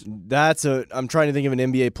hands? I'm trying to think of an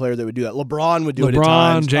NBA player that would do that. LeBron would do it at LeBron,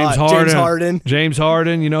 times. James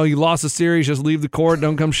Harden. You lost a series, just leave the court,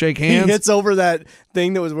 don't come shake hands. He hits over that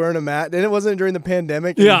thing that was wearing a mat. And it wasn't during the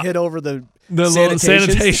pandemic. Yeah. He hit over the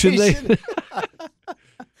sanitation station.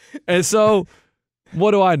 And so,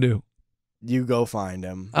 what do? You go find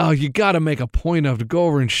him. Oh, you got to make a point to go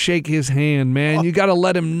over and shake his hand, man. You got to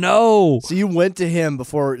let him know. So you went to him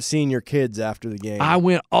before seeing your kids after the game. I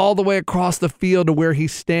went all the way across the field to where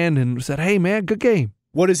he's standing and said, hey, man, good game.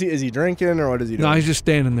 What is he? Is he drinking or what is he doing? No, he's just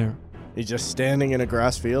standing there. He's just standing in a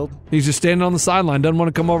grass field? He's just standing on the sideline. Doesn't want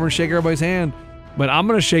to come over and shake everybody's hand. But I'm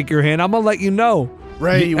going to shake your hand. I'm going to let you know.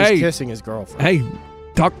 Ray was kissing his girlfriend. Hey,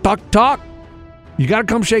 talk. You got to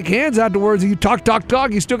come shake hands afterwards. You talk.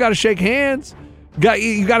 You still got to shake hands.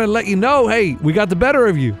 You got to let you know, hey, we got the better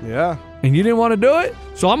of you. Yeah. And you didn't want to do it?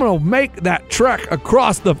 So I'm going to make that trek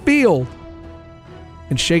across the field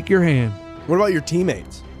and shake your hand. What about your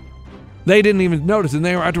teammates? They didn't even notice. And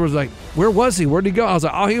they were afterwards like, where was he? Where'd he go? I was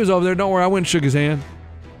like, oh, he was over there. Don't worry. I went and shook his hand.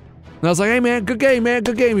 And I was like, hey, man, good game, man.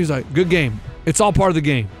 Good game. He's like, good game. It's all part of the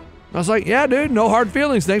game. I was like, yeah, dude, no hard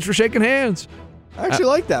feelings. Thanks for shaking hands. I actually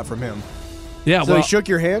like that from him. Yeah, so he shook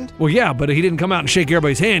your hand? Well, yeah, but he didn't come out and shake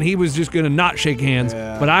everybody's hand. He was just going to not shake hands.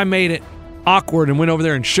 Yeah. But I made it awkward and went over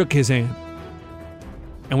there and shook his hand.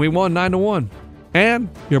 And we won 9-1. And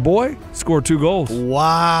your boy scored 2 goals.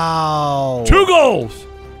 Wow. 2 goals!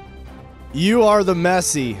 You are the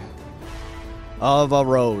Messi of a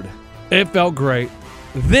road. It felt great.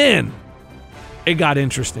 Then it got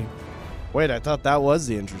interesting. Wait, I thought that was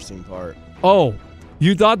the interesting part. Oh,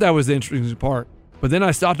 you thought that was the interesting part. But then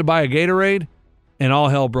I stopped to buy a Gatorade, and all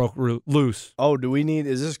hell broke loose. Oh,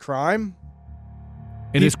 is this crime?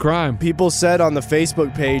 It is crime. People said on the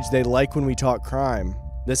Facebook page they like when we talk crime.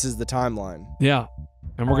 This is the timeline. Yeah,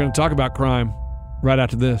 and we're going to talk about crime right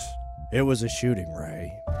after this. It was a shooting,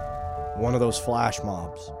 Ray. One of those flash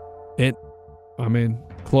mobs.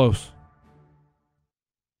 Close.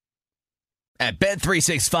 At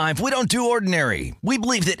Bet365, we don't do ordinary. We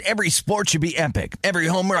believe that every sport should be epic. Every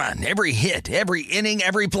home run, every hit, every inning,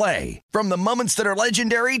 every play. From the moments that are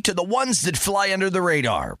legendary to the ones that fly under the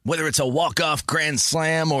radar. Whether it's a walk-off grand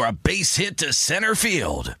slam or a base hit to center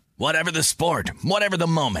field. Whatever the sport, whatever the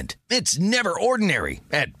moment. It's never ordinary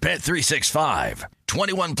at Bet365.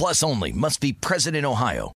 21 plus only. Must be present in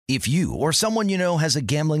Ohio. If you or someone you know has a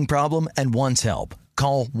gambling problem and wants help,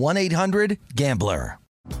 call 1-800-GAMBLER.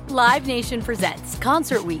 Live Nation presents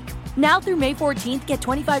Concert Week. Now through May 14th, get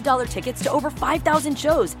 $25 tickets to over 5,000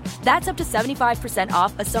 shows. That's up to 75%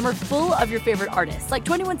 off a summer full of your favorite artists like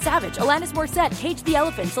 21 Savage, Alanis Morissette, Cage the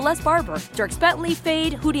Elephant, Celeste Barber, Dierks Bentley,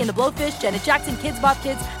 Fade, Hootie and the Blowfish, Janet Jackson, Kids Bop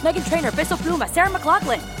Kids, Meghan Trainor, Bissell Pluma, Sarah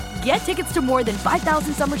McLachlan. Get tickets to more than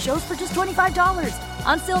 5,000 summer shows for just $25.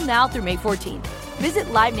 Until now through May 14th. Visit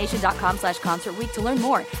LiveNation.com/Concert Week to learn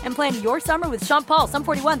more and plan your summer with Sean Paul, Sum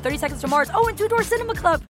 41, 30 Seconds to Mars, and Two Door Cinema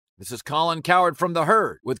Club. This is Colin Cowherd from The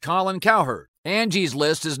Herd with Colin Cowherd. Angie's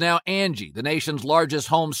List is now Angie, the nation's largest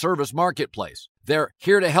home service marketplace. They're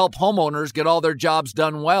here to help homeowners get all their jobs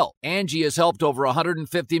done well. Angie has helped over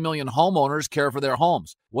 150 million homeowners care for their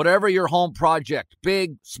homes. Whatever your home project,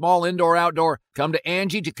 big, small, indoor, outdoor, come to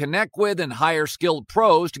Angie to connect with and hire skilled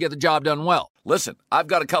pros to get the job done well. Listen, I've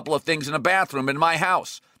got a couple of things in a bathroom in my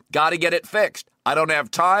house. Got to get it fixed. I don't have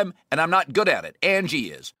time, and I'm not good at it.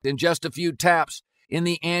 Angie is. In just a few taps in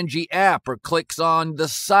the Angie app or clicks on the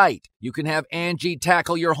site, you can have Angie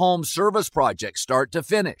tackle your home service project start to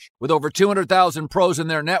finish. With over 200,000 pros in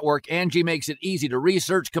their network, Angie makes it easy to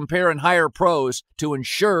research, compare, and hire pros to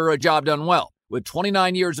ensure a job done well. With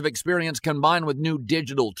 29 years of experience combined with new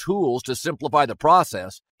digital tools to simplify the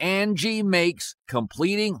process, Angie makes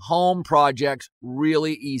completing home projects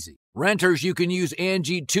really easy. Renters, you can use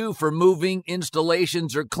Angie too for moving,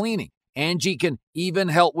 installations, or cleaning. Angie can even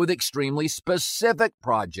help with extremely specific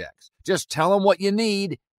projects. Just tell them what you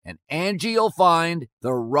need, and Angie will find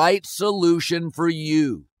the right solution for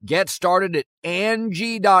you. Get started at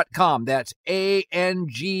Angie.com. That's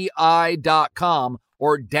ANGI.com,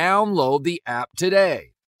 or download the app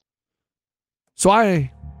today. So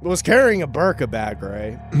I was carrying a Birka bag,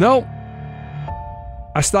 right? No.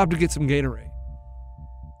 I stopped to get some Gatorade.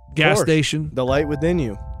 Gas station. The light within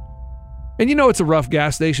you. And you know it's a rough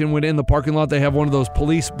gas station when in the parking lot they have one of those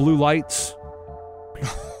police blue lights.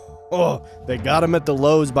 Oh, they got them at the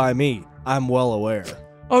Lowe's by me. I'm well aware.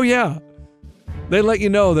 Oh, yeah. They let you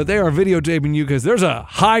know that they are videotaping you because there's a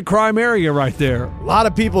high crime area right there. A lot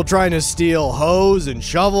of people trying to steal hose and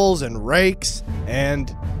shovels and rakes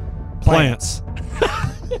and plants.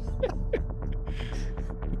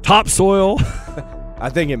 Topsoil. I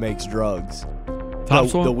think it makes drugs.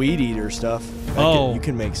 Topsoil? The weed eater stuff. You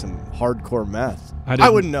can make some hardcore meth. I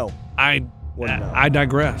wouldn't know. I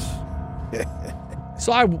digress.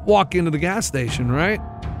 So I walk into the gas station, right?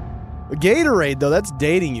 Gatorade, though, that's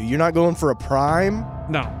dating you. You're not going for a Prime?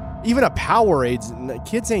 No. Even a Powerade.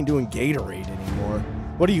 Kids ain't doing Gatorade anymore.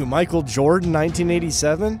 What are you, Michael Jordan,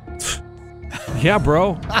 1987? Yeah,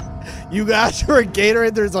 bro. You guys were at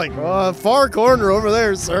Gatorade. There's like, far corner over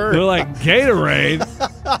there, sir. They're like, Gatorade?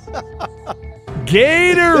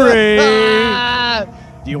 Gatorade!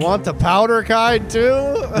 Do you want the powder kind,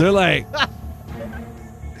 too? They're like,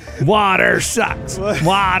 water sucks.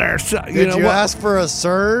 Water sucks. Did you ask for a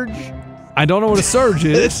surge? I don't know what a surge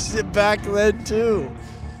is. It's back then, too.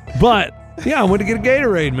 But, yeah, I went to get a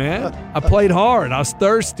Gatorade, man. I played hard. I was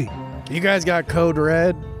thirsty. You guys got Code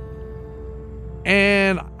Red?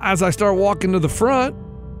 And as I start walking to the front,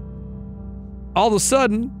 all of a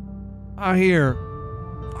sudden, I hear,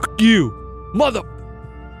 fuck you, mother.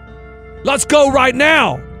 Let's go right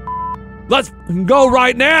now. Let's go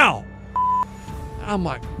right now. I'm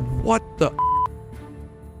like, what the?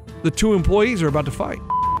 The two employees are about to fight.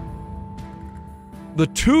 The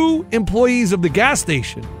two employees of the gas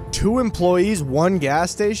station. Two employees, one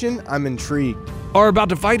gas station? I'm intrigued. Are about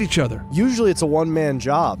to fight each other. Usually it's a one-man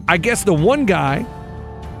job. I guess the one guy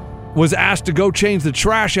was asked to go change the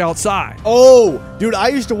trash outside. Oh, dude, I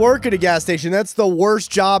used to work at a gas station. That's the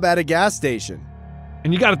worst job at a gas station.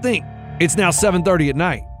 And you got to think, it's now 7:30 at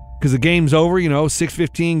night because the game's over,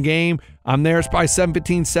 6:15 game. I'm there. It's probably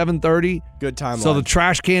 7:15, 7:30. Good timeline. So the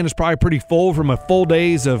trash can is probably pretty full from a full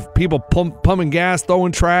days of people pumping gas,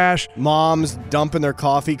 throwing trash. Moms dumping their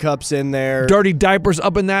coffee cups in there. Dirty diapers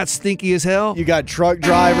up in that, stinky as hell. You got truck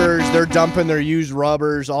drivers. They're dumping their used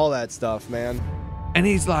rubbers, all that stuff, man. And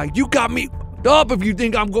he's like, you got me up if you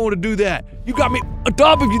think I'm going to do that. You got me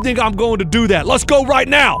up if you think I'm going to do that. Let's go right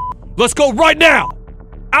now. Let's go right now.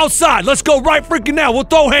 Outside. Let's go right freaking now. We'll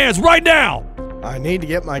throw hands right now. I need to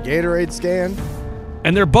get my Gatorade scanned.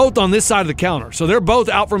 And they're both on this side of the counter. So they're both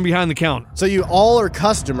out from behind the counter. So you all are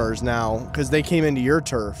customers now because they came into your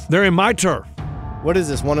turf. They're in my turf. What is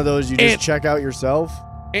this, one of those you just check out yourself?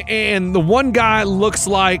 And the one guy looks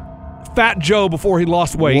like Fat Joe before he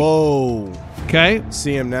lost weight. Whoa. Okay?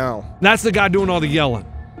 See him now. That's the guy doing all the yelling.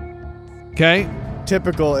 Okay?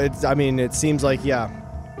 Typical. It seems like, yeah.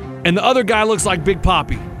 And the other guy looks like Big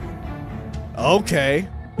Papi. Okay.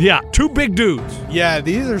 Yeah, two big dudes. Yeah,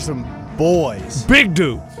 these are some boys. Big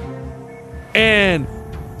dudes. And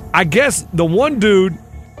I guess the one dude,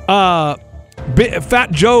 Fat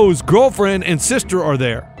Joe's girlfriend and sister are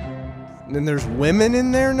there. And then there's women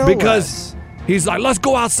in there, no because less. He's like, let's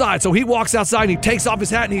go outside. So he walks outside and he takes off his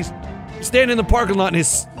hat and he's standing in the parking lot and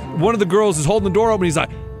one of the girls is holding the door open. He's like,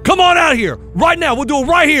 come on out here right now. We'll do it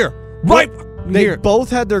right here. Right They here.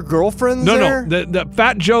 both had their girlfriends there? No. The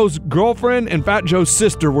Fat Joe's girlfriend and Fat Joe's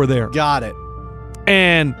sister were there. Got it.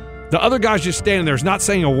 And the other guy's just standing there. He's not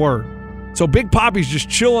saying a word. So Big Papi's just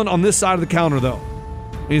chilling on this side of the counter, though.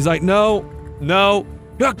 And he's like, no.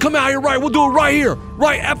 Come out here right. We'll do it right here.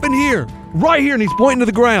 Right effing here. right here, and he's pointing to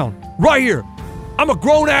the ground. Right here. I'm a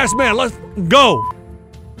grown-ass man. Let's go.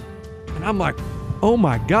 And I'm like, oh,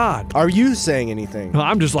 my God. Are you saying anything?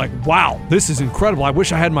 I'm just like, wow, this is incredible. I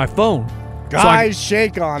wish I had my phone. Guys,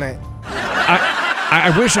 shake on it.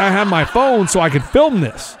 I wish I had my phone so I could film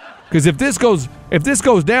this. Because if this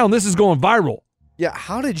goes down, this is going viral. Yeah,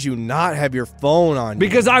 how did you not have your phone on you?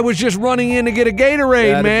 Because I was just running in to get a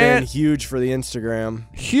Gatorade, That'd man. have been huge for the Instagram.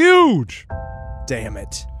 Huge. Damn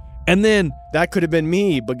it. And then that could have been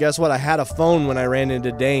me, but guess what? I had a phone when I ran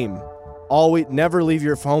into Dame. Never leave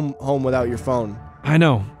your phone home without your phone. I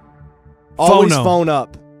know. Always phone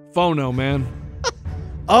up. Phono, man.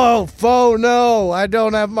 Oh, no, I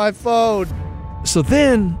don't have my phone. So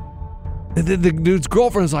then the dude's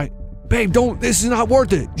girlfriend's like, babe, this is not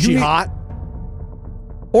worth it. She hot?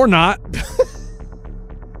 Or not.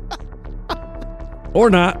 Or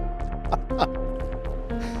not.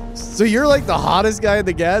 So you're like the hottest guy at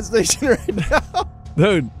the gas station right now?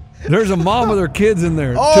 Dude, there's a mom with her kids in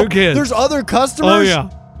there. Oh, 2 kids. There's other customers? Oh, yeah.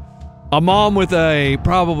 A mom with a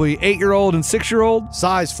probably 8-year-old and 6-year-old.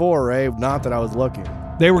 Size 4, Ray. Not that I was looking.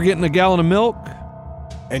 They were getting a gallon of milk.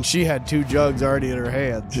 And she had 2 jugs already in her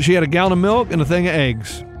hands. She had a gallon of milk and a thing of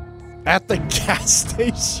eggs. At the gas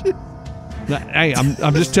station? Hey,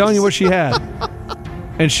 I'm just telling you what she had.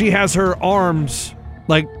 And she has her arms,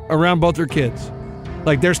 like, around both her kids.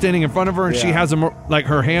 Like, they're standing in front of her, and she has them, like,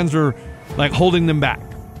 her hands are, like, holding them back.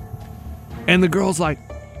 And the girl's like,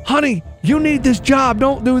 honey, you need this job.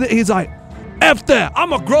 Don't do that. He's like, F that.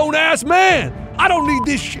 I'm a grown-ass man. I don't need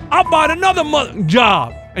this shit. I'll find another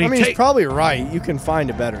job. And he's probably right. You can find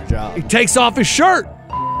a better job. He takes off his shirt.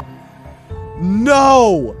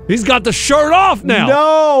 No. He's got the shirt off now.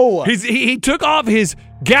 No. He took off his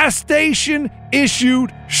gas station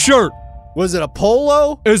issued shirt. Was it a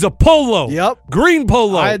polo? It was a polo. Yep. Green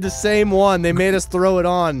polo. I had the same one. They made us throw it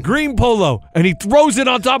on. Green polo. And he throws it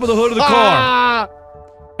on top of the hood of the car.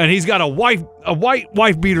 And he's got a white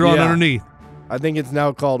wife beater on underneath. I think it's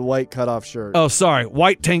now called white cutoff shirt. Oh, sorry.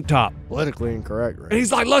 White tank top. Politically incorrect, right? And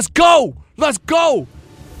he's like, let's go. Let's go.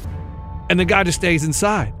 And the guy just stays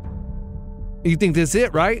inside. You think that's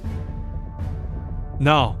it, right?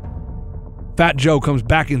 No. Fat Joe comes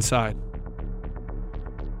back inside.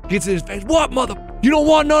 Gets in his face. What, mother? You don't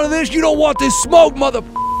want none of this? You don't want this smoke, mother?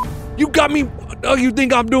 You got me. Oh, you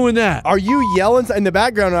think I'm doing that? Are you yelling in the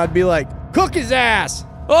background? And I'd be like, cook his ass.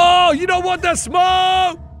 Oh, you don't want that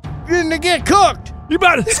smoke? You're gonna get cooked. You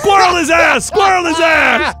better squirrel his ass. Squirrel his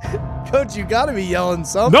ass. Coach, you gotta be yelling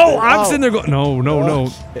something. No, I'm sitting there going,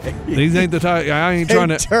 no. Okay. These ain't the time. I ain't trying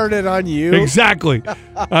to turn it on you. Exactly.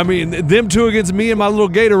 I mean, them 2 against me and my little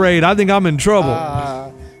Gatorade, I think I'm in trouble.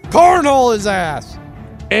 Cornhole his ass.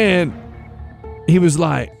 And he was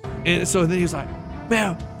like, and so then he was like,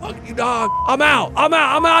 man, fuck you, dog. I'm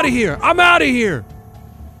out of here.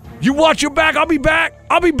 You watch your back. I'll be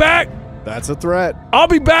back. That's a threat. I'll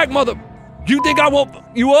be back, mother. You think I won't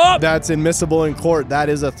you up? That's admissible in court. That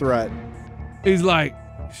is a threat. He's like,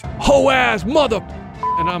 hoe ass mother.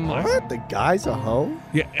 And I'm like, what? The guy's a hoe?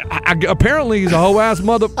 Yeah, apparently he's a hoe ass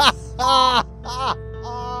mother.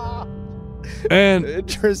 And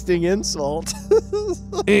interesting insult.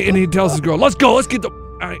 And he tells his girl, let's go, let's get the.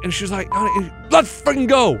 And she's like, let's freaking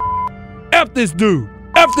go. F this dude.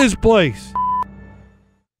 F this place.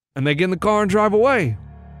 And they get in the car and drive away.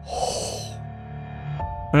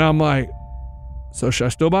 And I'm like, so should I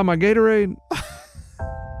still buy my Gatorade?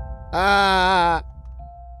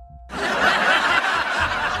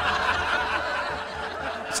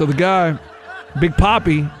 So the guy, Big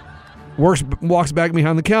Poppy, walks back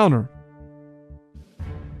behind the counter.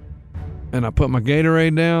 And I put my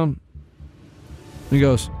Gatorade down. He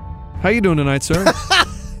goes, how you doing tonight, sir?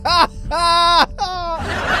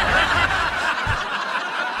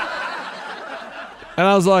 And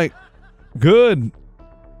I was like, good.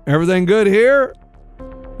 Everything good here?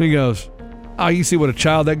 He goes, oh, you see what a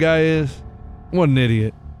child that guy is? What an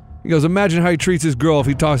idiot. He goes, imagine how he treats his girl if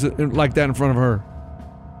he talks like that in front of her.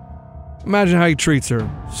 Imagine how he treats her,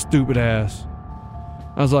 stupid ass.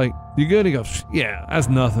 I was like, you good? He goes, yeah, that's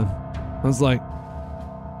nothing. I was like,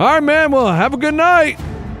 all right, man, well, have a good night.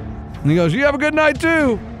 And he goes, you have a good night,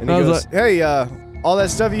 too. And he goes, like, hey, all that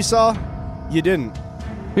stuff you saw, you didn't.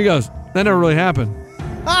 He goes, that never really happened.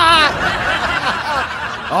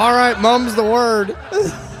 All right, mum's the word.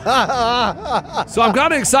 So I'm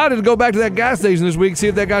kind of excited to go back to that gas station this week, see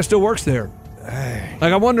if that guy still works there.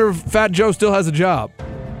 Like, I wonder if Fat Joe still has a job.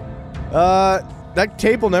 That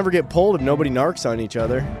tape will never get pulled if nobody narcs on each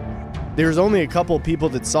other. There's only a couple of people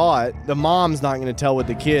that saw it. The mom's not going to tell with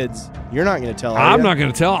the kids. You're not going to tell. I'm not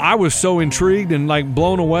going to tell. I was so intrigued and like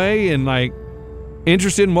blown away and like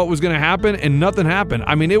interested in what was going to happen, and nothing happened.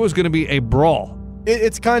 I mean, it was going to be a brawl.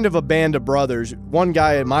 It's kind of a band of brothers. One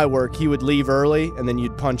guy at my work, he would leave early, and then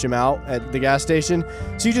you'd punch him out at the gas station.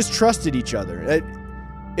 So you just trusted each other.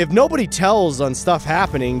 If nobody tells on stuff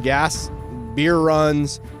happening, beer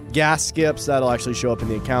runs, gas skips, that'll actually show up in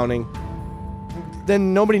the accounting,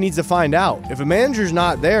 then nobody needs to find out. If a manager's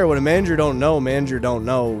not there, what a manager don't know,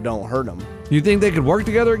 don't hurt him. You think they could work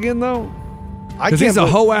together again, though? I Because he's a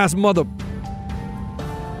hoe-ass mother...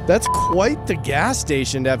 That's quite the gas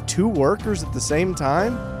station to have two workers at the same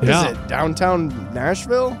time. Yeah. Is it downtown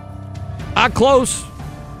Nashville? Close.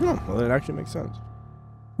 Well, that actually makes sense.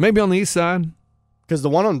 Maybe on the east side. Because the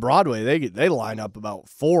one on Broadway, they line up about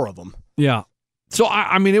 4 of them. Yeah. So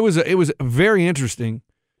I mean, it was very interesting.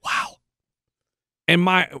 Wow. And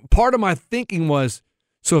part of my thinking was,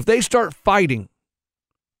 so if they start fighting,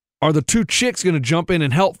 are the 2 chicks going to jump in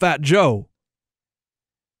and help Fat Joe?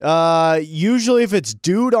 Usually if it's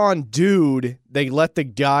dude on dude, they let the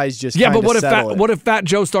guys just but what if Fat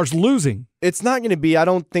Joe starts losing? It's not going to be. I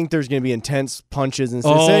don't think there's going to be intense punches and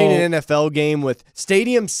stuff. This ain't an NFL game with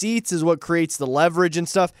stadium seats is what creates the leverage and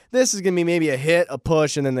stuff. This is going to be maybe a hit, a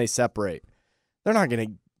push, and then they separate. They're not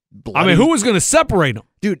going to. I mean, who was going to separate them,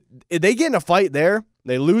 dude? If they get in a fight there,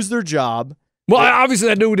 they lose their job. Well, obviously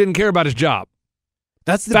that dude didn't care about his job.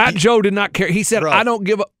 That's the Fat Joe did not care. He said, "I don't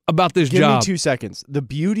give about this job." Give me 2 seconds. The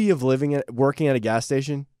beauty of working at a gas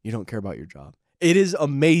station, you don't care about your job. It is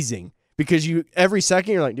amazing because every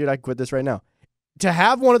second you're like, dude, I can quit this right now. To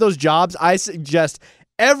have one of those jobs, I suggest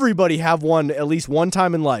everybody have one at least one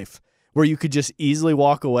time in life where you could just easily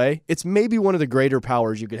walk away. It's maybe one of the greater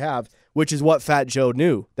powers you could have, which is what Fat Joe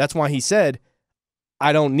knew. That's why he said,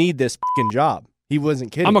 "I don't need this fucking job." He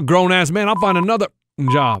wasn't kidding. I'm a grown ass man. I'll find another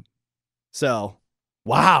job. So.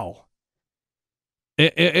 Wow.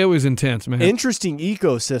 It was intense, man. Interesting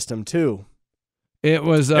ecosystem, too. It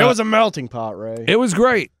was a melting pot, Ray. It was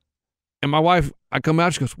great. And my wife, I come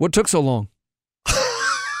out, she goes, "What took so long?"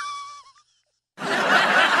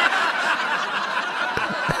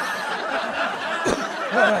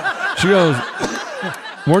 She goes,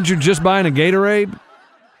 "Weren't you just buying a Gatorade?"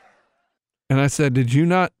 And I said, "Did you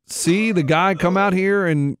not see the guy come out here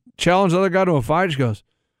and challenge the other guy to a fight?" She goes,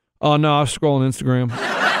 "Oh, no, I was scrolling Instagram."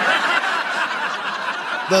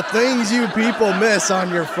 The things you people miss on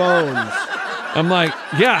your phones. I'm like,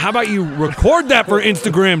 yeah, how about you record that for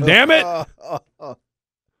Instagram, damn it?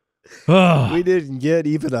 We didn't get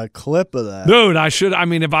even a clip of that. Dude, I should. I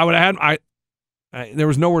mean, if I would have had, there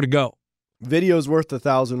was nowhere to go. Video's worth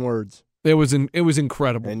 1,000 words. It was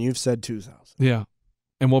incredible. And you've said 2,000. Yeah.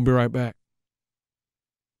 And we'll be right back.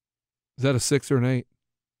 Is that a 6 or an 8?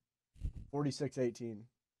 46-18.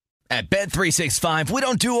 At Bet365, we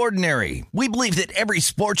don't do ordinary. We believe that every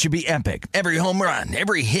sport should be epic. Every home run,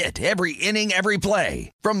 every hit, every inning, every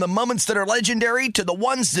play. From the moments that are legendary to the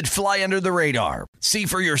ones that fly under the radar. See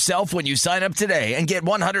for yourself when you sign up today and get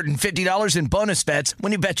 $150 in bonus bets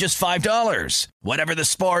when you bet just $5. Whatever the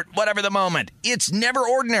sport, whatever the moment, it's never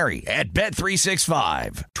ordinary at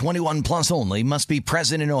Bet365. 21 plus only. Must be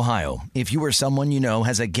present in Ohio. If you or someone you know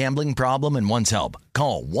has a gambling problem and wants help,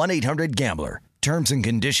 call 1-800-GAMBLER. Terms and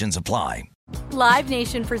conditions apply. Live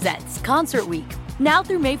Nation presents Concert Week. Now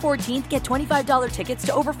through May 14th, get $25 tickets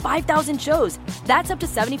to over 5,000 shows. That's up to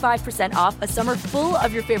 75% off a summer full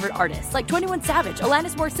of your favorite artists like 21 Savage,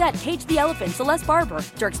 Alanis Morissette, Cage the Elephant, Celeste Barber,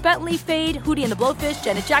 Dierks Bentley, Fade, Hootie and the Blowfish,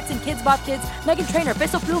 Janet Jackson, Kids Bop Kids, Meghan Trainor,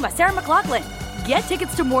 Peso Pluma, Sarah McLachlan. Get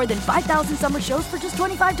tickets to more than 5,000 summer shows for just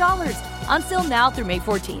 $25. Until now through May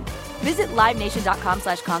 14th. Visit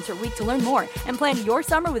LiveNation.com/Concert Week to learn more and plan your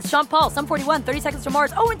summer with Sean Paul, Sum 41, 30 Seconds to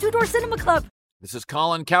Mars, and Two Door Cinema Club. This is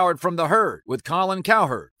Colin Cowherd from The Herd with Colin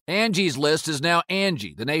Cowherd. Angie's List is now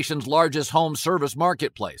Angie, the nation's largest home service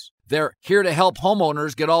marketplace. They're here to help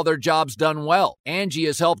homeowners get all their jobs done well. Angie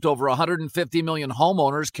has helped over 150 million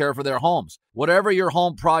homeowners care for their homes. Whatever your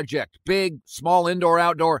home project, big, small, indoor,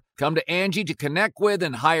 outdoor, come to Angie to connect with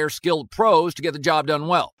and hire skilled pros to get the job done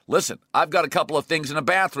well. Listen, I've got a couple of things in a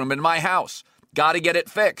bathroom in my house. Got to get it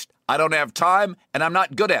fixed. I don't have time, and I'm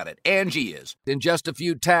not good at it. Angie is. In just a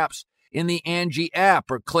few taps in the Angie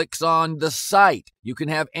app or clicks on the site, you can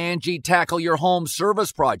have Angie tackle your home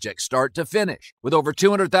service project start to finish. With over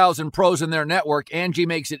 200,000 pros in their network, Angie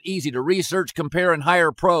makes it easy to research, compare, and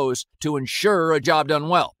hire pros to ensure a job done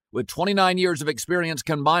well. With 29 years of experience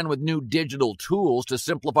combined with new digital tools to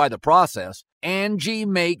simplify the process, Angie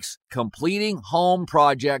makes completing home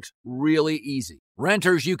projects really easy.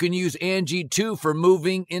 Renters, you can use Angie too for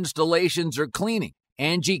moving, installations, or cleaning.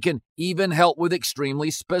 Angie can even help with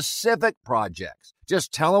extremely specific projects.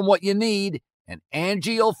 Just tell them what you need, and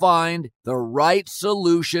Angie will find the right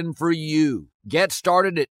solution for you. Get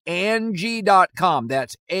started at Angie.com.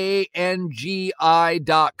 That's ANGI.com,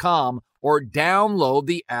 or download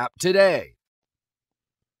the app today.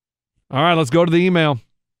 All right, let's go to the email.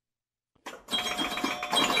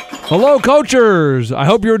 Hello, coachers. I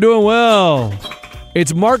hope you're doing well.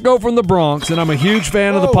 It's Marco from the Bronx, and I'm a huge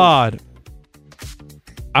fan of the pod.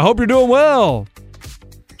 I hope you're doing well.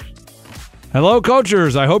 Hello,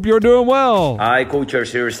 coachers. I hope you're doing well. Hi,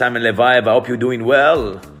 coachers. Here's Simon Levive. I hope you're doing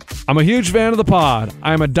well. I'm a huge fan of the pod.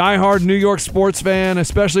 I'm a diehard New York sports fan,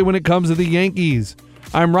 especially when it comes to the Yankees.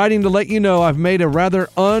 I'm writing to let you know I've made a rather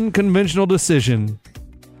unconventional decision.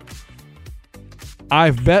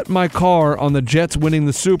 I've bet my car on the Jets winning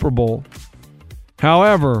the Super Bowl.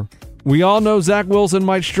 However, we all know Zach Wilson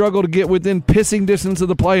might struggle to get within pissing distance of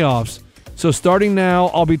the playoffs. So starting now,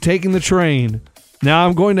 I'll be taking the train. Now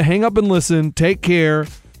I'm going to hang up and listen. Take care.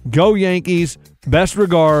 Go Yankees. Best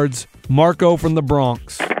regards, Marco from the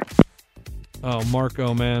Bronx. Oh,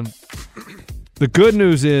 Marco, man. The good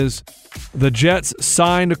news is the Jets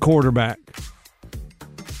signed a quarterback.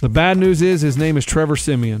 The bad news is his name is Trevor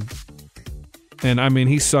Siemian. And, I mean,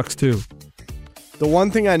 he sucks too. The one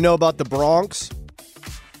thing I know about the Bronx,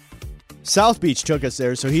 South Beach took us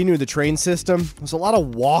there, so he knew the train system. There was a lot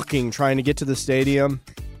of walking trying to get to the stadium.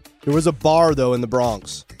 There was a bar, though, in the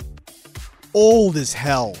Bronx. Old as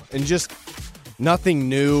hell. And just nothing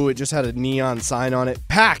new. It just had a neon sign on it.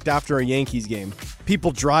 Packed after a Yankees game. People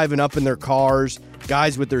driving up in their cars.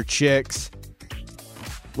 Guys with their chicks.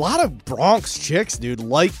 A lot of Bronx chicks, dude,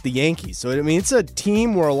 like the Yankees. So, I mean, it's a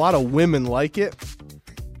team where a lot of women like it.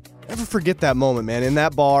 Never forget that moment, man. In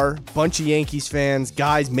that bar, bunch of Yankees fans,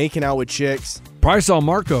 guys making out with chicks. Probably saw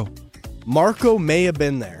Marco. Marco may have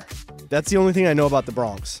been there. That's the only thing I know about the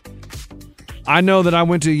Bronx. I know that I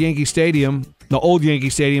went to Yankee Stadium, the old Yankee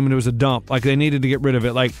Stadium, and it was a dump. Like, they needed to get rid of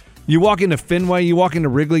it. Like, you walk into Fenway, you walk into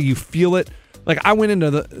Wrigley, you feel it. Like, I went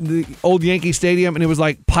into the old Yankee Stadium, and it was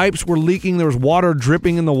like pipes were leaking. There was water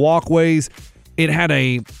dripping in the walkways. It had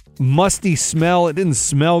a musty smell. It didn't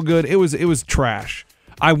smell good. It was trash.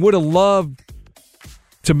 I would have loved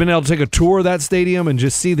to have been able to take a tour of that stadium and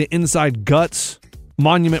just see the inside guts,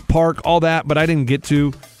 Monument Park, all that, but I didn't get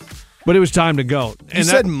to. But it was time to go. You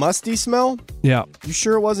said musty smell? Yeah. You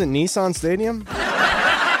sure it wasn't Nissan Stadium?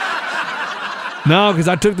 No, because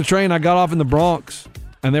I took the train. I got off in the Bronx.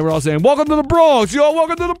 And they were all saying, welcome to the Bronx, yo,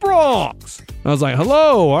 welcome to the Bronx. And I was like,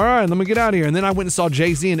 hello, all right, let me get out of here. And then I went and saw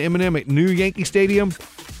Jay-Z and Eminem at New Yankee Stadium.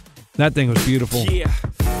 That thing was beautiful. Yeah,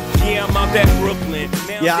 I'm out at Brooklyn.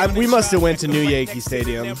 Yeah, we must have went to New Yankee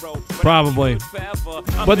Stadium. Probably.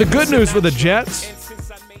 But the good news for the Jets,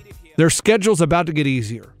 their schedule's about to get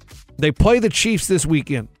easier. They play the Chiefs this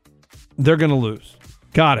weekend. They're going to lose.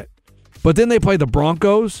 Got it. But then they play the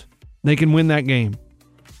Broncos. They can win that game.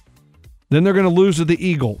 Then they're going to lose to the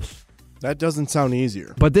Eagles. That doesn't sound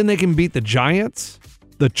easier. But then they can beat the Giants,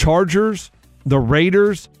 the Chargers, the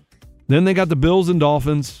Raiders. Then they got the Bills and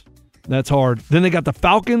Dolphins. That's hard. Then they got the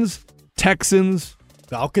Falcons, Texans.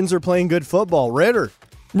 Falcons are playing good football. Ritter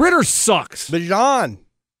sucks. Bijan.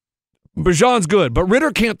 Bijan's good, but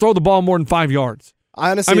Ritter can't throw the ball more than 5 yards.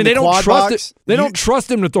 Honestly, I mean, they don't trust it. They don't don't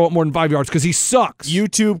trust him to throw it more than 5 yards because he sucks.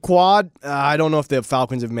 YouTube quad. I don't know if the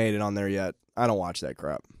Falcons have made it on there yet. I don't watch that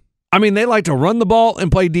crap. I mean, they like to run the ball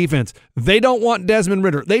and play defense. They don't want Desmond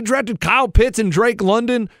Ridder. They drafted Kyle Pitts and Drake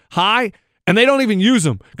London high, and they don't even use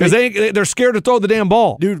them because they're scared to throw the damn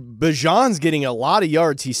ball. Dude, Bijan's getting a lot of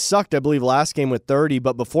yards. He sucked, I believe, last game with 30,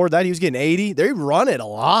 but before that, he was getting 80. They run it a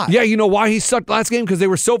lot. Yeah, you know why he sucked last game? Because they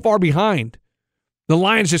were so far behind. The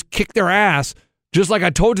Lions just kicked their ass, just like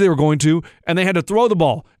I told you they were going to, and they had to throw the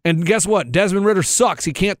ball. And guess what? Desmond Ridder sucks.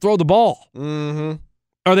 He can't throw the ball. Mm-hmm.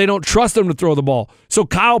 Or they don't trust him to throw the ball. So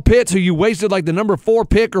Kyle Pitts, who you wasted like the number 4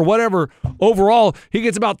 pick or whatever overall, he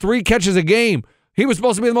gets about 3 catches a game. He was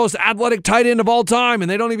supposed to be the most athletic tight end of all time,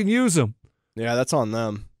 and they don't even use him. Yeah, that's on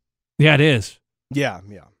them. Yeah, it is. Yeah.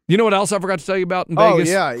 You know what else I forgot to tell you about in Vegas?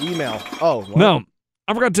 Oh, yeah, email. Oh, what? No,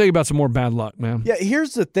 I forgot to tell you about some more bad luck, man. Yeah,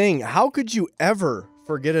 here's the thing. How could you ever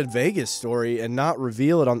forget a Vegas story and not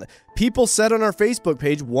reveal it on the... People said on our Facebook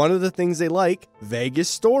page, one of the things they like, Vegas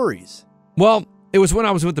stories. Well, it was when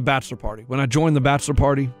I was with the bachelor party. When I joined the bachelor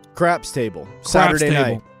party. Craps table. Saturday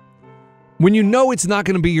night. When you know it's not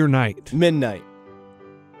going to be your night. Midnight.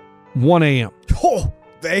 1 a.m. Oh,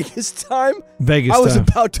 Vegas time? Vegas time. I was time.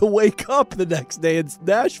 about to wake up the next day in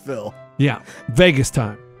Nashville. Yeah, Vegas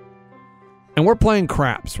time. And we're playing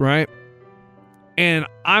craps, right? And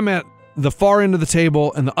I'm at the far end of the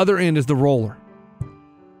table, and the other end is the roller.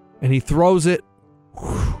 And he throws it.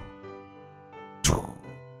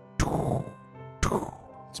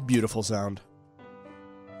 It's a beautiful sound.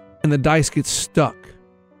 And the dice gets stuck.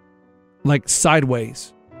 like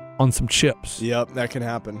sideways on some chips. Yep, that can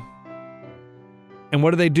happen. And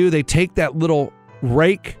what do? They take that little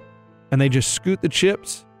rake and they just scoot the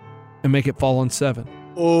chips and make it fall on 7.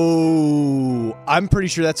 Oh, I'm pretty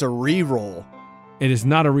sure that's a re-roll. It is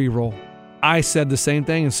not a re-roll. I said the same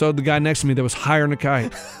thing, and so did the guy next to me that was higher than a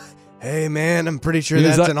kite. Hey, man, I'm pretty sure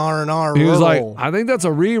that's an R&R roll. He was like, I think that's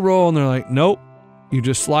a re-roll. And they're like, nope. You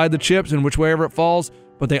just slide the chips in whichever it falls,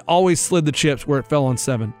 but they always slid the chips where it fell on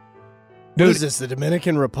 7. Dude, what is this, the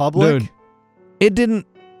Dominican Republic? Dude, it didn't.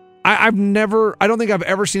 I don't think I've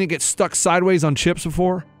ever seen it get stuck sideways on chips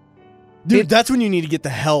before. Dude, that's when you need to get the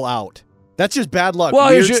hell out. That's just bad luck. Well,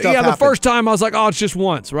 Weird stuff the happens. first time I was like, oh, it's just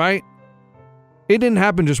once, right? It didn't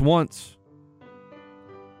happen just once.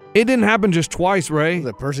 It didn't happen just twice, Ray.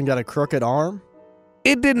 The person got a crooked arm?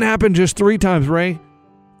 It didn't happen just 3 times, Ray.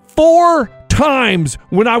 4 times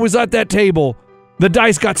when I was at that table, the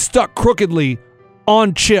dice got stuck crookedly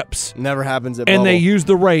on chips. Never happens at And Bubble. they used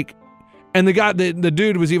the rake. And the guy, the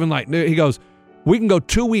dude was even like, he goes, we can go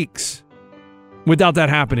 2 weeks without that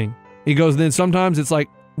happening. He goes, then sometimes it's like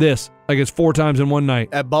this, like it's 4 times in one night.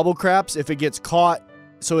 At Bubble Craps, if it gets caught,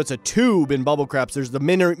 so it's a tube in Bubble Craps. There's the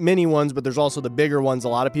mini ones, but there's also the bigger ones a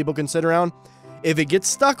lot of people can sit around. If it gets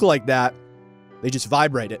stuck like that, they just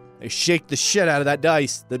vibrate it. They shake the shit out of that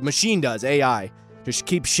dice. The machine does, AI. Just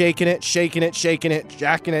keep shaking it, jacking it,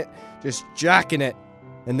 just jacking it,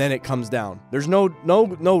 and then it comes down. There's no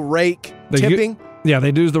rake tipping.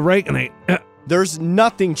 They do the rake, and they... There's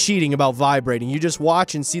nothing cheating about vibrating. You just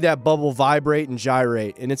watch and see that bubble vibrate and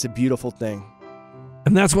gyrate, and it's a beautiful thing.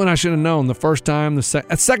 And that's when I should have known the first time. The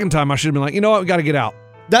second time, I should have been like, you know what, we got to get out.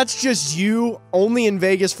 That's just you only in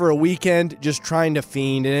Vegas for a weekend just trying to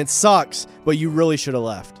fiend, and it sucks, but you really should have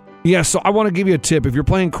left. Yeah, so I want to give you a tip. If you're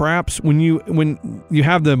playing craps, when you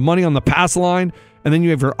have the money on the pass line and then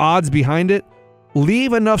you have your odds behind it,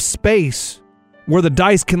 leave enough space where the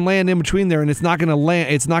dice can land in between there, and it's not going to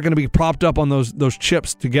land. It's not going to be propped up on those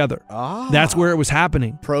chips together. That's where it was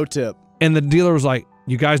happening. Pro tip. And the dealer was like,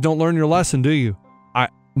 "You guys don't learn your lesson, do you? I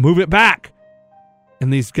move it back."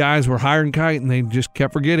 And these guys were hiring kite, and they just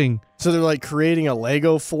kept forgetting. So they're like creating a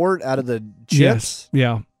Lego fort out of the chips? Yes.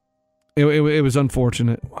 Yeah. It was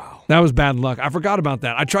unfortunate. Wow. That was bad luck. I forgot about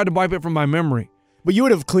that. I tried to wipe it from my memory. But you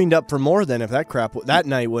would have cleaned up for more than if that crap, that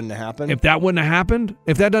night wouldn't have happened. If that wouldn't have happened,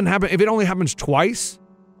 if that doesn't happen, if it only happens twice,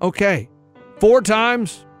 okay. 4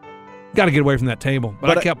 times, got to get away from that table.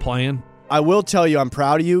 But I kept playing. I will tell you, I'm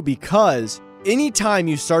proud of you because anytime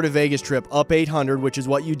you start a Vegas trip up 800, which is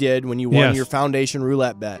what you did when you won your foundation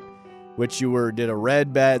roulette bet, which you did a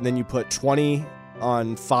red bet, and then you put 20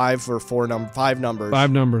 on 5 numbers.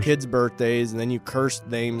 5 numbers. Kids' birthdays, and then you curse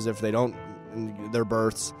names if they don't, their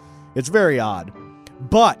births. It's very odd.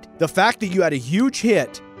 But the fact that you had a huge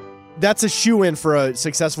hit, that's a shoe-in for a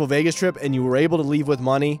successful Vegas trip, and you were able to leave with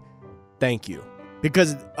money, thank you.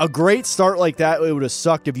 Because a great start like that, it would have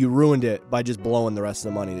sucked if you ruined it by just blowing the rest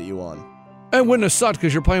of the money that you won. It wouldn't have sucked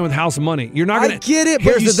because you're playing with house money. You're not going to... I get it,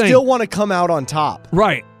 but you still want to come out on top.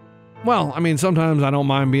 Right. Well, I mean, sometimes I don't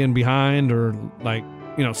mind being behind or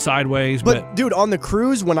sideways. But dude, on the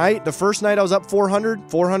cruise, the first night I was up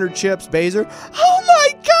 400 chips, Baser. Oh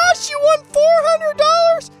my gosh, you won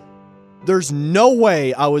 $400! There's no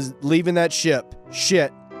way I was leaving that ship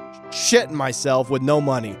shitting myself with no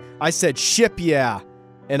money. I said, ship yeah.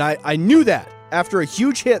 And I knew that. After a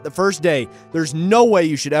huge hit the first day, there's no way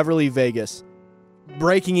you should ever leave Vegas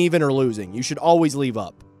breaking even or losing. You should always leave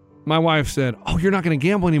up. My wife said, "Oh, you're not going to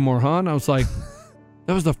gamble anymore, huh?" And I was like,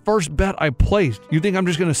 that was the first bet I placed. You think I'm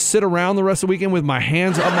just going to sit around the rest of the weekend with my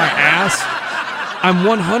hands up my ass? I'm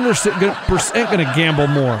 100% going to gamble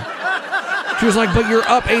more. She was like, "But you're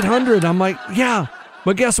up 800. I'm like, "Yeah,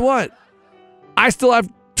 but guess what? I still have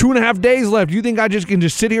 2.5 days left. You think I can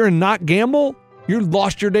just sit here and not gamble? You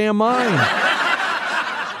lost your damn mind."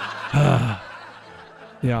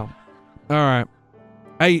 Yeah. All right.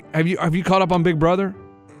 Hey, have you caught up on Big Brother?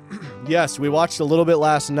 Yes, we watched a little bit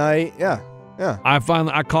last night. Yeah. I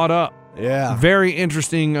caught up. Yeah. Very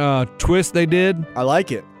interesting twist they did. I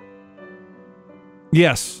like it.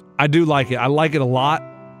 Yes, I do like it. I like it a lot.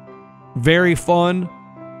 Very fun.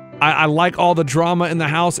 I like all the drama in the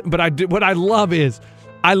house, but what I love is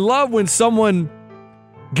I love when someone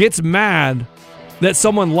gets mad that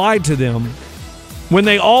someone lied to them when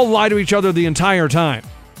they all lie to each other the entire time.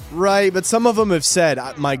 Right, but some of them have said,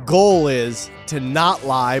 my goal is to not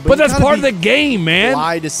lie. But that's part of the game, man.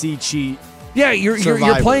 Lie to see cheat. Yeah, you're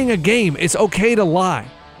playing a game. It's okay to lie.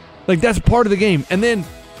 Like, that's part of the game. And then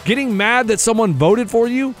getting mad that someone voted for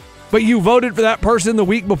you, but you voted for that person the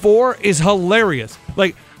week before is hilarious.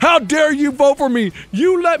 Like, How dare you vote for me?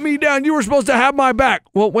 You let me down. You were supposed to have my back.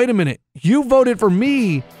 Well, wait a minute. You voted for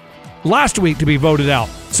me last week to be voted out.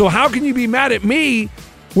 So how can you be mad at me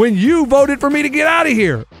when you voted for me to get out of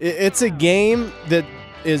here? It's a game that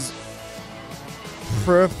is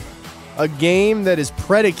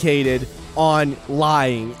predicated on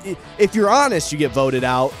lying. If you're honest, you get voted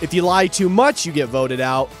out. If you lie too much, you get voted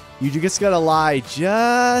out. You just gotta lie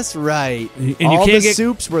just right. And all the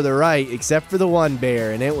soups were the right, except for the one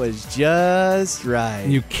bear, and it was just right.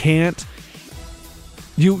 You can't.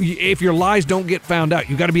 If your lies don't get found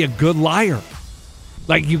out, you got to be a good liar.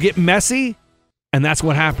 Like, you get messy, and that's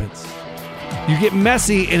what happens. You get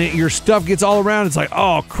messy, and your stuff gets all around. It's like,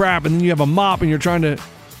 oh crap, and then you have a mop, and you're trying to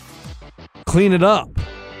clean it up,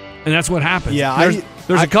 and that's what happens. Yeah,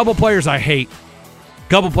 there's a couple players I hate.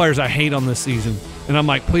 Couple players I hate on this season, and I'm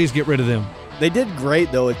like, please get rid of them. They did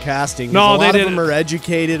great, though, at casting. No, a lot of them are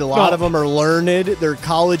educated. A lot of them are learned. They're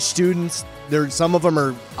college students. Some of them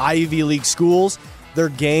are Ivy League schools. They're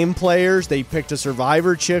game players. They picked a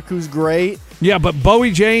Survivor chick who's great. Yeah, but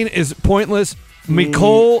Bowie Jane is pointless.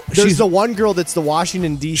 Nicole, there's the one girl that's the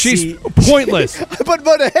Washington, D.C. She's pointless.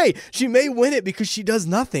 but hey, she may win it because she does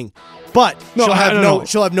nothing. But she'll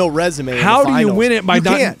have no resume. How do you win it by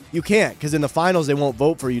You can't, because in the finals they won't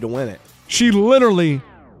vote for you to win it. She literally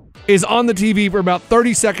is on the TV for about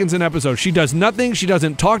 30 seconds an episode. She does nothing. She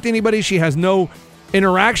doesn't talk to anybody. She has no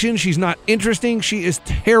interaction. She's not interesting. She is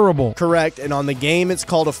terrible. Correct. And on the game, it's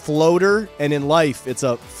called a floater, and in life, it's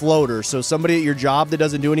a floater. So somebody at your job that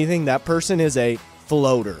doesn't do anything, that person is a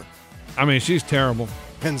floater. I mean, she's terrible.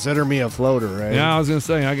 Consider me a floater, right? Yeah, I was going to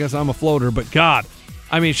say, I guess I'm a floater, but God.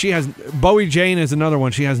 I mean, Bowie Jane is another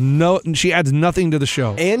one. She adds nothing to the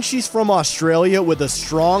show. And she's from Australia with a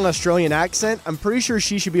strong Australian accent. I'm pretty sure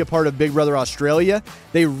she should be a part of Big Brother Australia.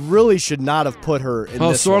 They really should not have put her in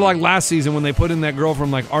this sort of one. like last season when they put in that girl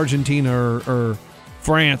from like Argentina or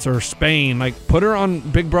France or Spain. Like, put her on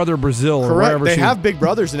Big Brother Brazil. Correct. Or wherever. They have Big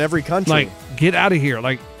Brothers in every country. Like, get out of here.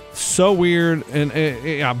 Like, so weird. And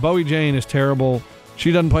yeah, Bowie Jane is terrible.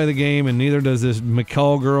 She doesn't play the game, and neither does this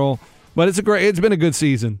McCall girl. But it's been a good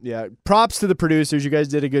season. Yeah, props to the producers. You guys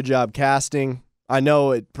did a good job casting. I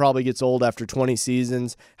know it probably gets old after 20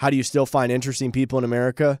 seasons. How do you still find interesting people in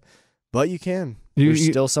America? But you can. There's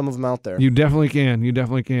still some of them out there. You definitely can. You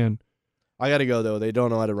definitely can. I got to go, though. They don't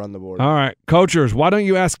know how to run the board. All right. Coachers, why don't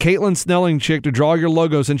you ask Caitlin Snelling chick to draw your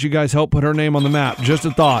logo since you guys helped put her name on the map? Just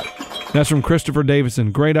a thought. That's from Christopher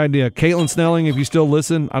Davison. Great idea. Caitlin Snelling, if you still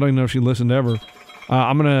listen, I don't even know if she listened ever.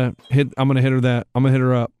 I'm gonna hit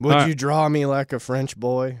her up. Would you draw me like a French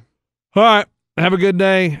boy? All right. Have a good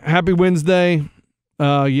day. Happy Wednesday.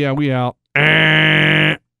 Yeah, we out.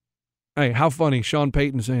 Hey, how funny. Sean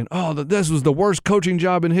Payton saying, "Oh, this was the worst coaching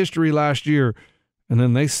job in history last year," and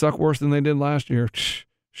then they suck worse than they did last year.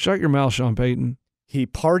 Shut your mouth, Sean Payton. He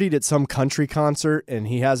partied at some country concert, and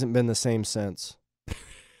he hasn't been the same since.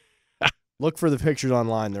 Look for the pictures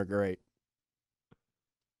online. They're great.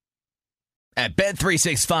 At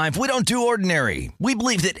Bet365, we don't do ordinary. We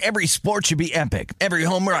believe that every sport should be epic. Every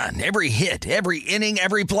home run, every hit, every inning,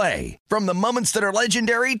 every play. From the moments that are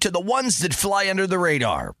legendary to the ones that fly under the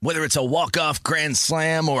radar. Whether it's a walk-off grand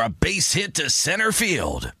slam or a base hit to center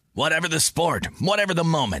field. Whatever the sport, whatever the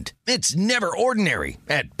moment. It's never ordinary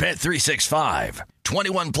at Bet365.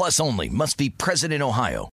 21 plus only. Must be present in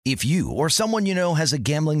Ohio. If you or someone you know has a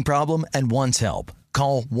gambling problem and wants help,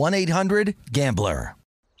 call 1-800-GAMBLER.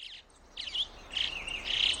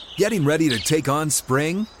 Getting ready to take on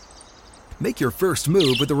spring? Make your first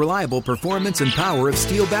move with the reliable performance and power of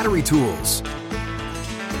Steel battery tools.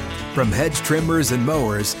 From hedge trimmers and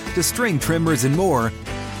mowers to string trimmers and more,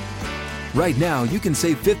 right now you can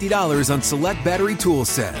save $50 on select battery tool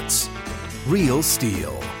sets. Real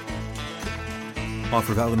Steel.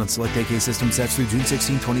 Offer valid on select AK system sets through June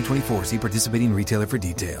 16, 2024. See participating retailer for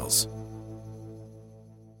details.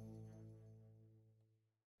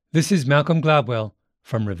 This is Malcolm Gladwell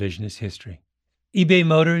from Revisionist History. eBay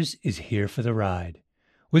Motors is here for the ride.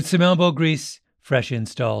 With some elbow grease, fresh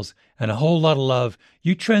installs, and a whole lot of love,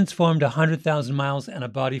 you transformed 100,000 miles and a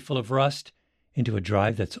body full of rust into a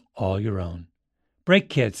drive that's all your own. Brake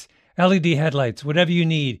kits, LED headlights, whatever you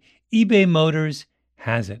need, eBay Motors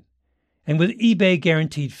has it. And with eBay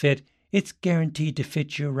Guaranteed Fit, it's guaranteed to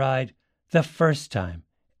fit your ride the first time,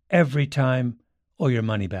 every time, or your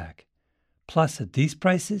money back. Plus, at these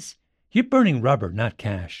prices, you're burning rubber, not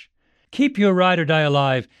cash. Keep your ride or die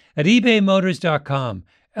alive at ebaymotors.com.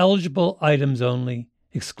 Eligible items only.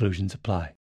 Exclusions apply.